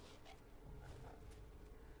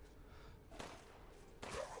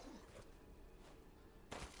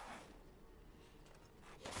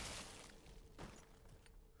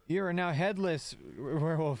 You are now headless,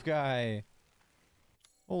 werewolf guy.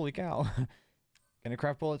 Holy cow. Can I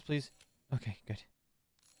craft bullets, please? Okay, good.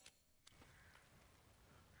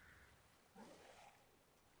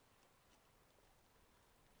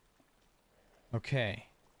 Okay.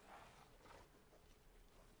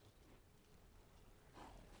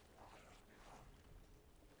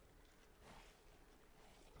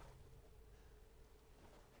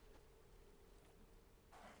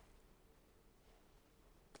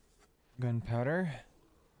 Gunpowder.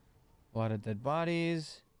 A lot of dead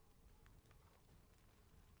bodies.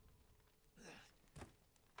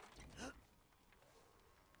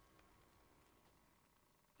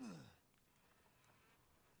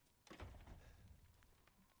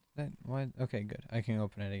 That what? Okay, good. I can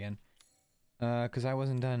open it again. Cause I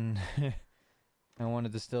wasn't done. I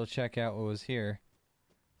wanted to still check out what was here.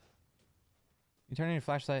 You turn on your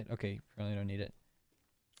flashlight? Okay, probably don't need it.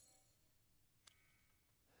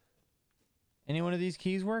 Any one of these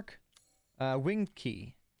keys work? Wing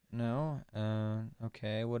key. No.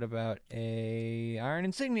 Okay, what about a iron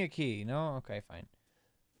insignia key? No? Okay, fine.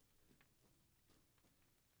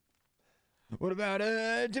 What about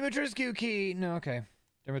a Dimitrescu key? No, okay.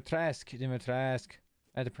 Dimitrescu.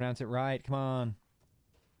 I had to pronounce it right, come on.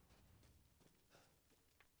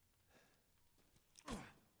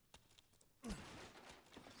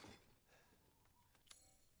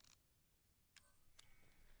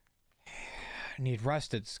 I need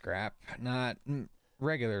rusted scrap, not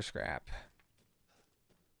regular scrap.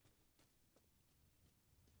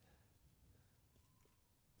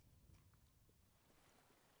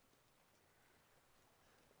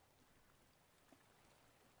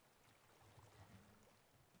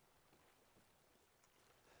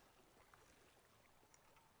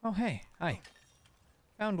 Oh, hey. Hi.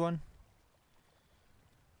 Found one.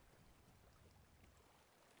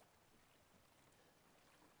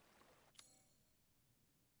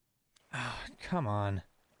 Oh, come on.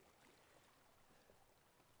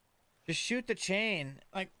 Just shoot the chain.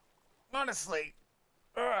 Like, honestly.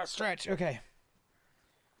 Ugh, stretch. Okay.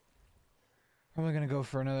 Probably gonna go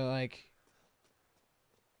for another, like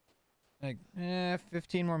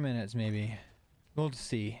 15 more minutes, maybe. We'll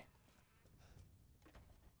see.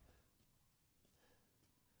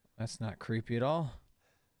 That's not creepy at all.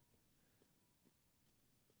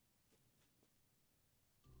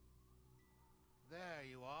 There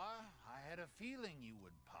you are. I had a feeling you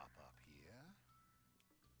would pop up here.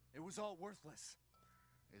 It was all worthless.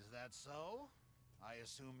 Is that so? I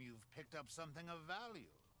assume you've picked up something of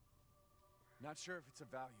value. Not sure if it's a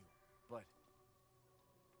value, but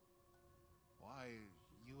Why,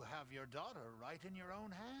 you have your daughter right in your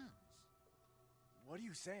own hands. what are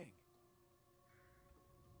you saying?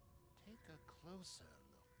 Take a closer look.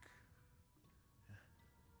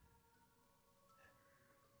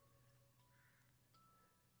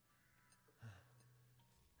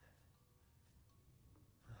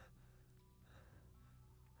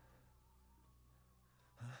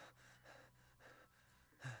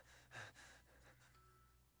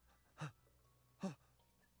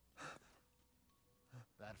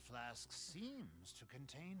 That flask seems to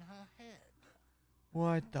contain her head.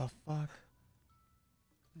 What the fuck?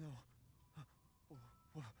 No.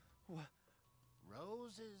 What?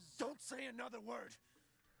 Roses. Don't say another word!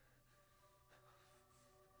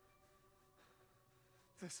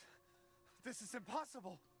 This is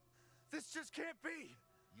impossible! This just can't be!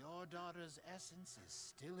 Your daughter's essence is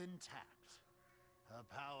still intact. Her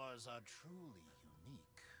powers are truly unique.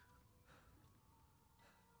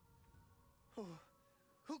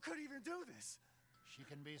 Who could even do this? She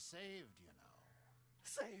can be saved, you know.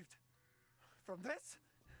 Saved? From this?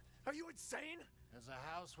 Are you insane? There's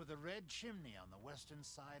a house with a red chimney on the western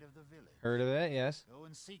side of the village. Heard of it? Yes. Go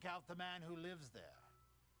and seek out the man who lives there.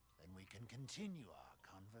 Then we can continue our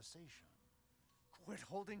conversation. Quit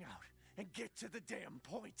holding out and get to the damn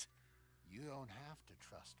point! You don't have to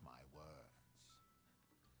trust my words.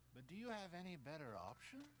 But do you have any better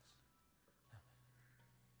options?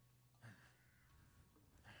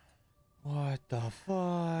 What the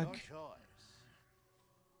fuck? Your choice.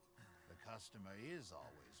 The customer is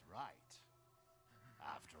always right.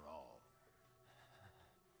 After all.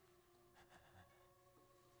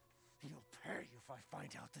 You'll pay if I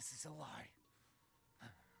find out this is a lie.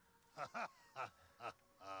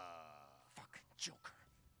 Fucking joker.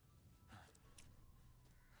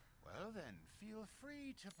 Well then, feel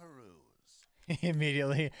free to peruse.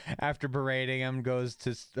 Immediately after berating him, goes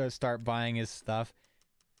to start buying his stuff.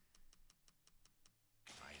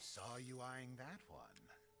 I saw you eyeing that one.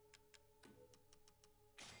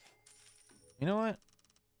 You know what?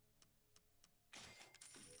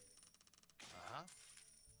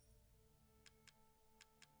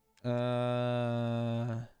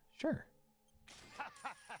 Sure.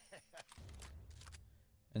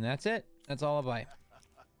 And that's it. That's all I'll buy.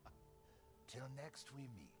 Till next we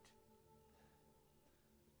meet.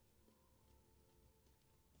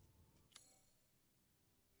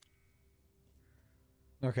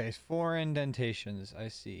 Okay, 4 indentations. I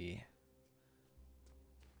see.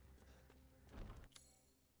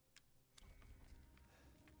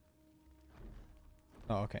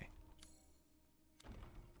 Oh, okay.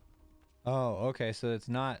 Oh, okay, so it's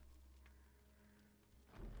not...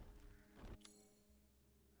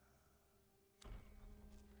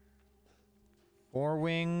 Four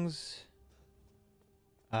wings.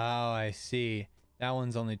 Oh, I see. That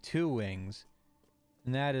one's only 2 wings.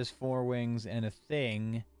 And that is 4 wings and a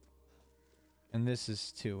thing. And this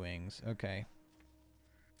is 2 wings. Okay.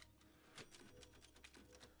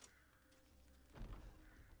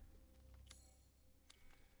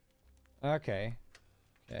 Okay.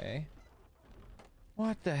 Okay.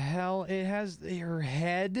 What the hell? It has her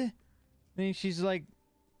head? I mean, she's like...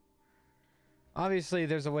 Obviously,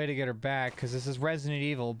 there's a way to get her back, because this is Resident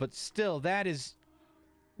Evil, but still, that is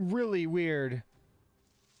really weird.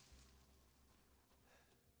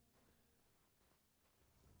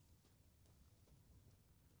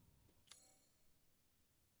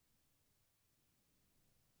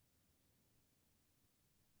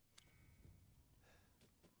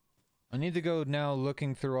 I need to go now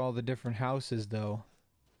looking through all the different houses, though.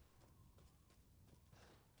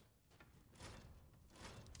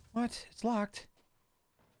 What? It's locked.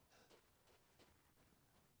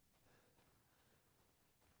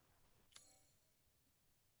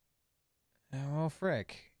 Oh, well,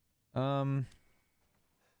 frick.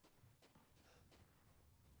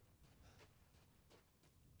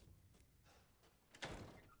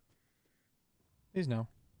 Please no.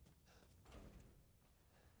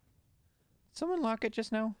 Did someone lock it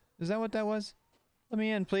just now? Is that what that was? Let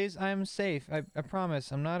me in, please. I'm safe. I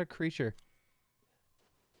promise. I'm not a creature.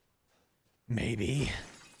 Maybe.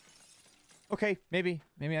 Okay, maybe.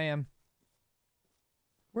 Maybe I am.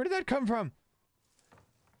 Where did that come from?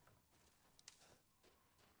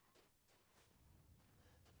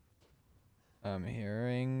 I'm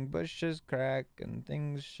hearing bushes crack and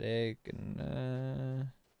things shake and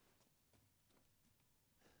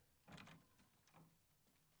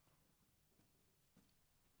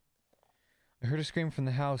I heard a scream from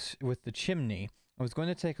the house with the chimney. I was going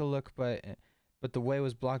to take a look, but the way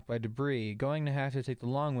was blocked by debris. Going to have to take the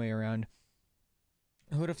long way around.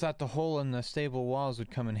 Who would have thought the hole in the stable walls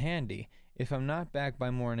would come in handy? If I'm not back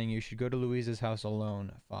by morning, you should go to Louise's house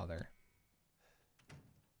alone, Father.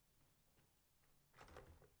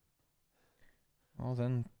 Well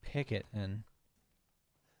then, pick it then.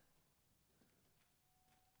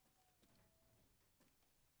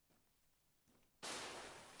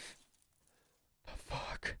 The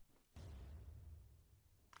fuck?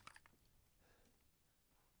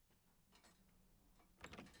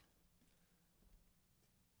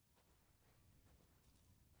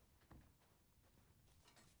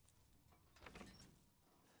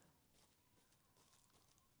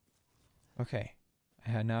 Okay.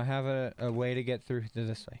 I now have a way to get through to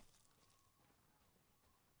this way.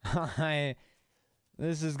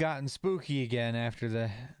 This has gotten spooky again after the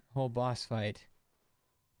whole boss fight.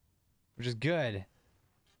 Which is good. I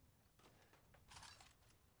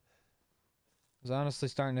was honestly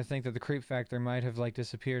starting to think that the creep factor might have, like,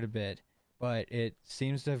 disappeared a bit. But it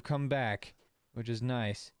seems to have come back, which is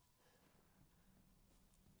nice.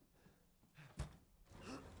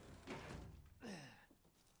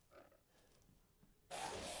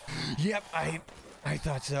 Yep, I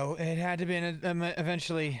thought so. It had to be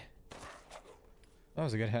eventually. That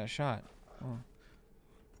was a good shot. Oh.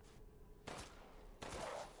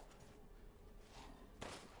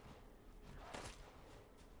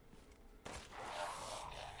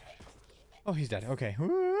 Oh, he's dead. Okay.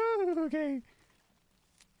 Woo, okay.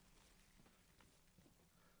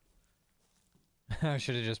 I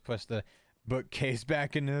should have just pushed the bookcase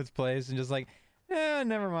back into its place and just like,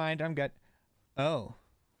 never mind. I'm good. Oh.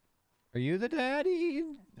 Are you the daddy?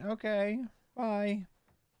 Okay. Bye.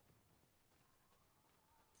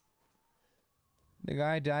 The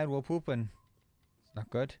guy died while pooping. It's not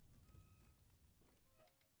good.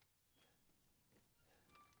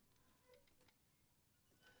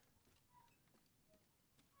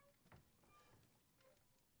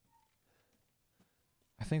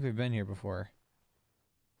 I think we've been here before.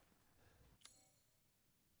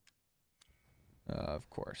 Of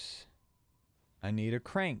course. I need a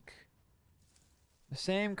crank. The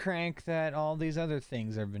same crank that all these other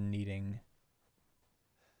things have been needing.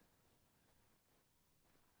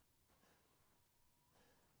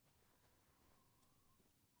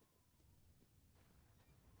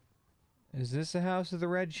 Is this the house of the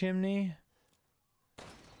red chimney?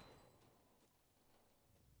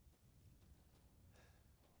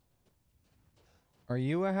 Are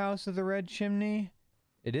you a house of the red chimney?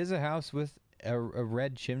 It is a house with a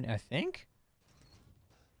red chimney, I think?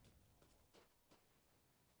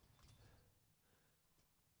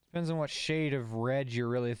 Depends on what shade of red you're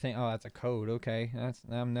really thinking. Oh, that's a code. Okay,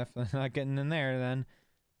 I'm definitely not getting in there then.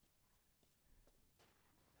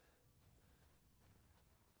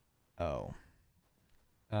 Oh.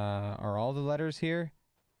 Are all the letters here?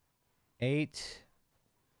 8,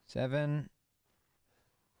 7.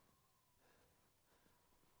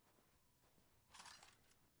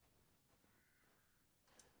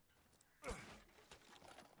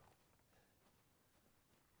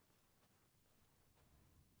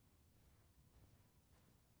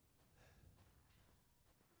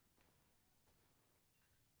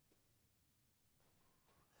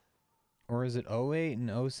 Or is it 08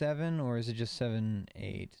 and 07, or is it just 7,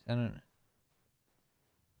 8? I don't know.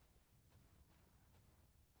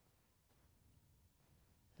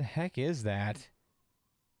 The heck is that?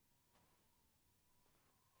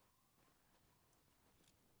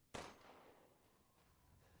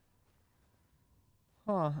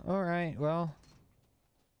 Huh, alright, well.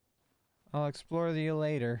 I'll explore you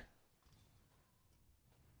later.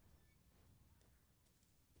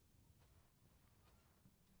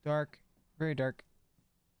 Dark. Very dark.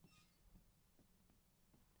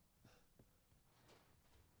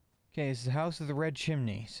 Okay, this is the house with the red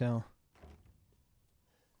chimney, so...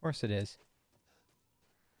 Of course it is.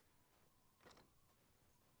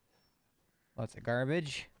 Lots of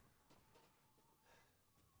garbage.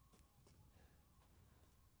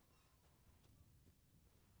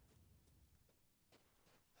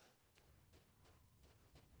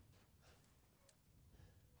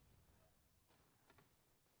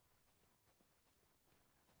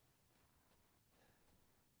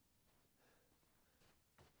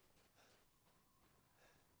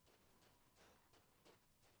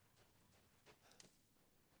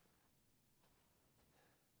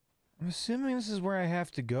 I'm assuming this is where I have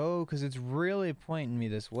to go, because it's really pointing me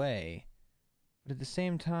this way. But at the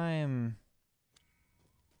same time...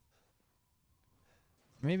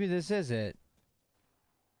 Maybe this is it.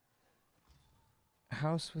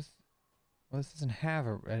 House with... Well, this doesn't have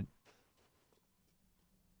a...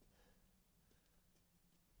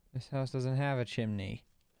 This house doesn't have a chimney.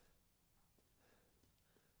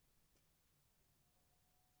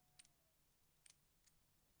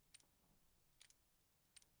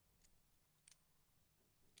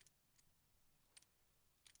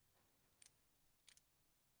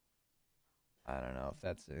 I don't know if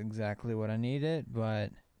that's exactly what I needed,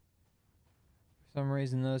 but for some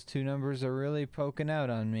reason those two numbers are really poking out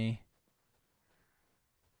on me.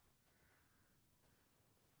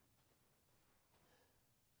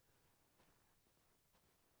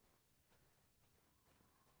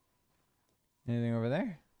 Anything over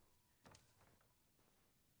there?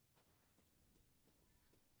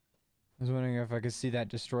 I was wondering if I could see that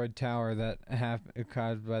destroyed tower that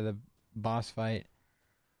caused by the boss fight.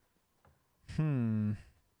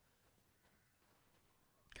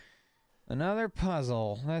 Another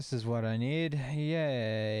puzzle. This is what I need.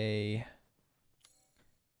 Yay.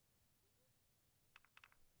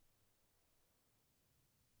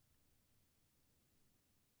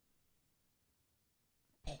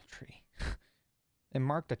 Poultry. They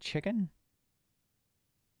marked a chicken?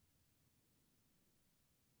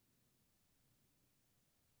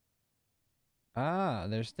 Ah,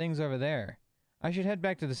 there's things over there. I should head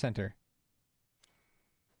back to the center.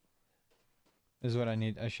 This is what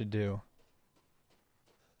I should do.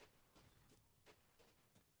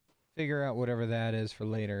 Figure out whatever that is for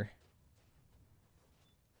later.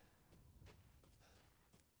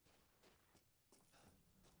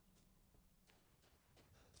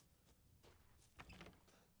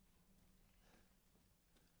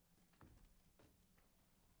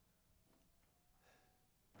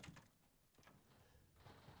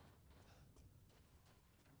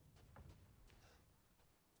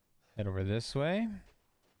 Head over this way.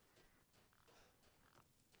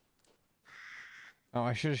 Oh,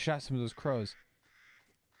 I should have shot some of those crows.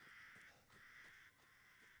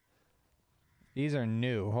 These are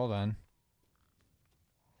new. Hold on.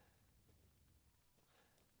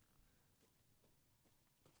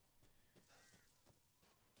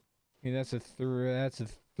 Okay, that's a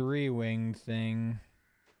three-winged thing.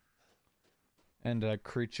 And a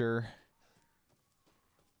creature.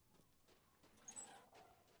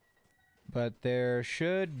 But there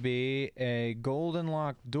should be a golden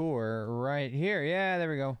locked door right here. Yeah, there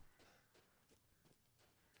we go.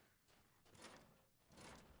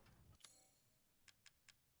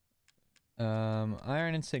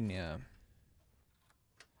 Iron insignia.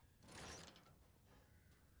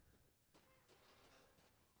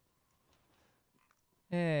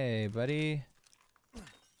 Hey, buddy.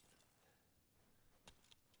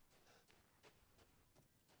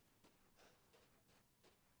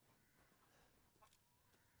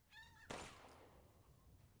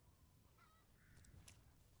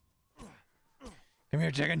 Come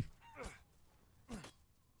here, chicken.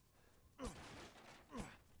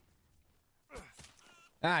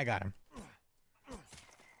 Ah, I got him.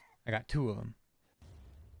 I got two of them.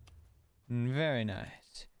 Very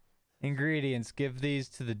nice. Ingredients. Give these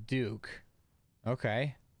to the Duke.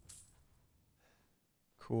 Okay.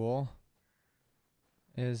 Cool.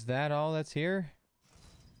 Is that all that's here?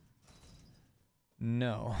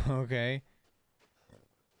 No. Okay.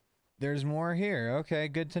 There's more here. Okay,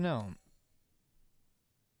 good to know.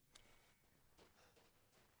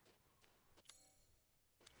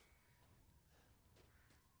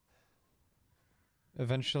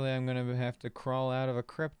 Eventually I'm gonna have to crawl out of a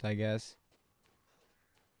crypt, I guess.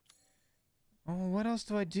 Oh, what else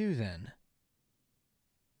do I do then?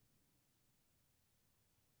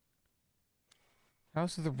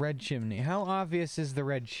 House of the Red Chimney. How obvious is the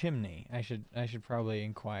red chimney? I should probably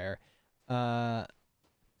inquire.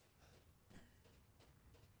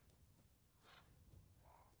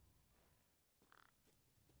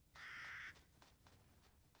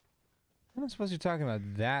 I'm not supposed to be talking about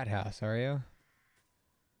that house, are you?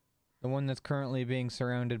 The one that's currently being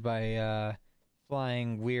surrounded by,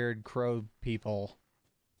 flying weird crow people.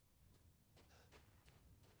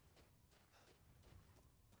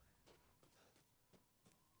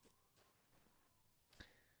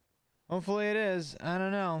 Hopefully it is. I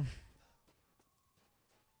don't know.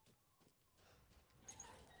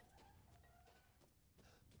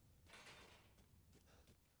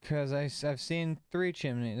 Because I've seen 3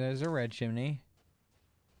 chimneys. There's a red chimney.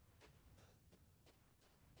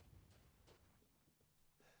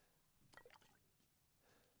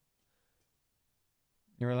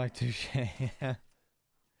 You were like, touche. Yeah.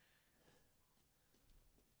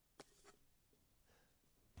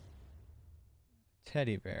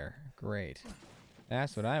 Teddy bear. Great.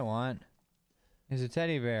 That's what I want. Is a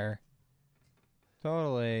teddy bear.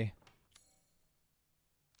 Totally.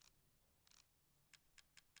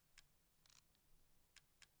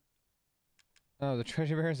 Oh, the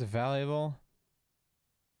treasure bear is valuable.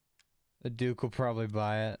 The Duke will probably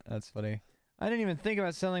buy it. That's funny. I didn't even think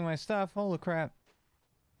about selling my stuff. Holy crap.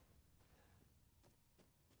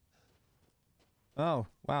 Oh,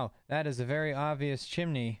 wow. That is a very obvious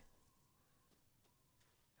chimney.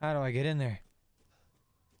 How do I get in there?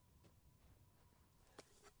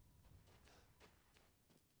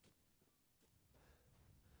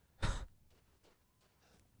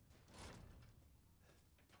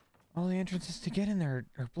 All the entrances to get in there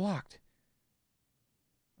are blocked.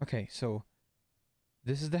 Okay, so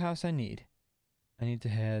this is the house I need. I need to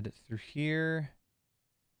head through here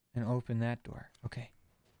and open that door. Okay.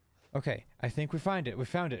 Okay, I think we find it. We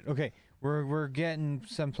found it. Okay, we're getting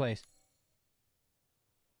someplace.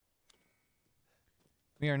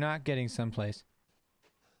 We are not getting someplace.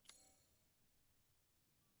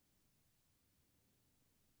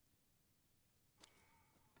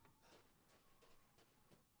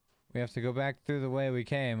 We have to go back through the way we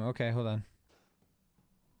came. Okay, hold on.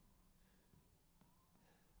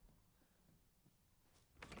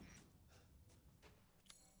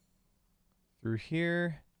 Through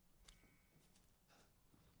here.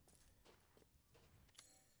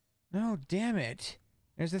 No, damn it.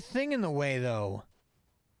 There's a thing in the way, though.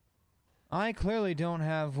 I clearly don't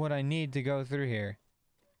have what I need to go through here.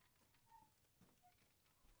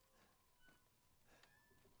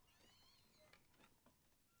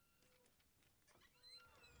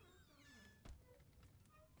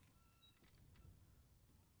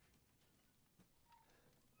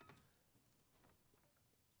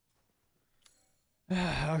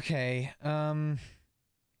 Okay,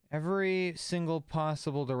 every single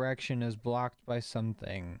possible direction is blocked by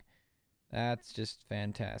something. That's just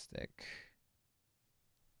fantastic.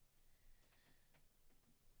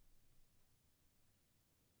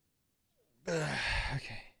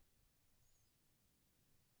 Okay.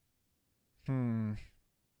 I'm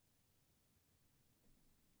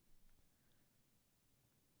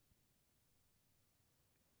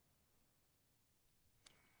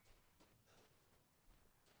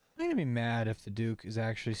gonna be mad if the Duke is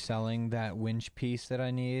actually selling that winch piece that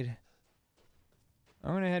I need.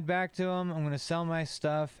 I'm gonna head back to him, I'm gonna sell my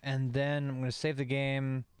stuff, and then I'm gonna save the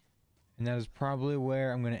game. And that is probably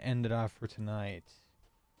where I'm gonna end it off for tonight.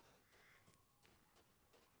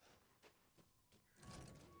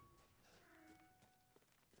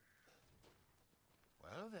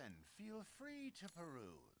 Well then, feel free to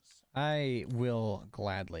peruse. I will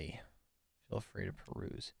gladly. Feel free to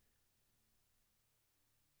peruse.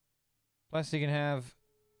 Plus you can have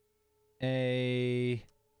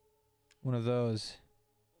one of those.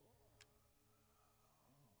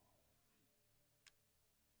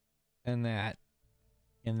 And that.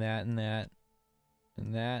 And that and that.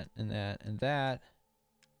 And that and that and that.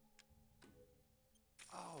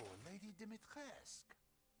 Oh, Lady Dimitrescu.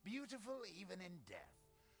 Beautiful even in death.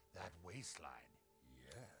 That waistline.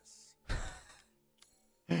 Yes.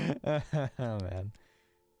 Oh man.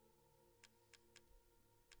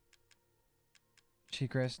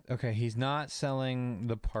 Cheek rest. Okay, he's not selling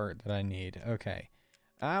the part that I need. Okay.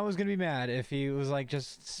 I was gonna be mad if he was like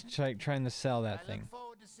just trying to sell that thing. I look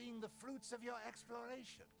forward to seeing the fruits of your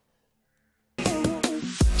exploration.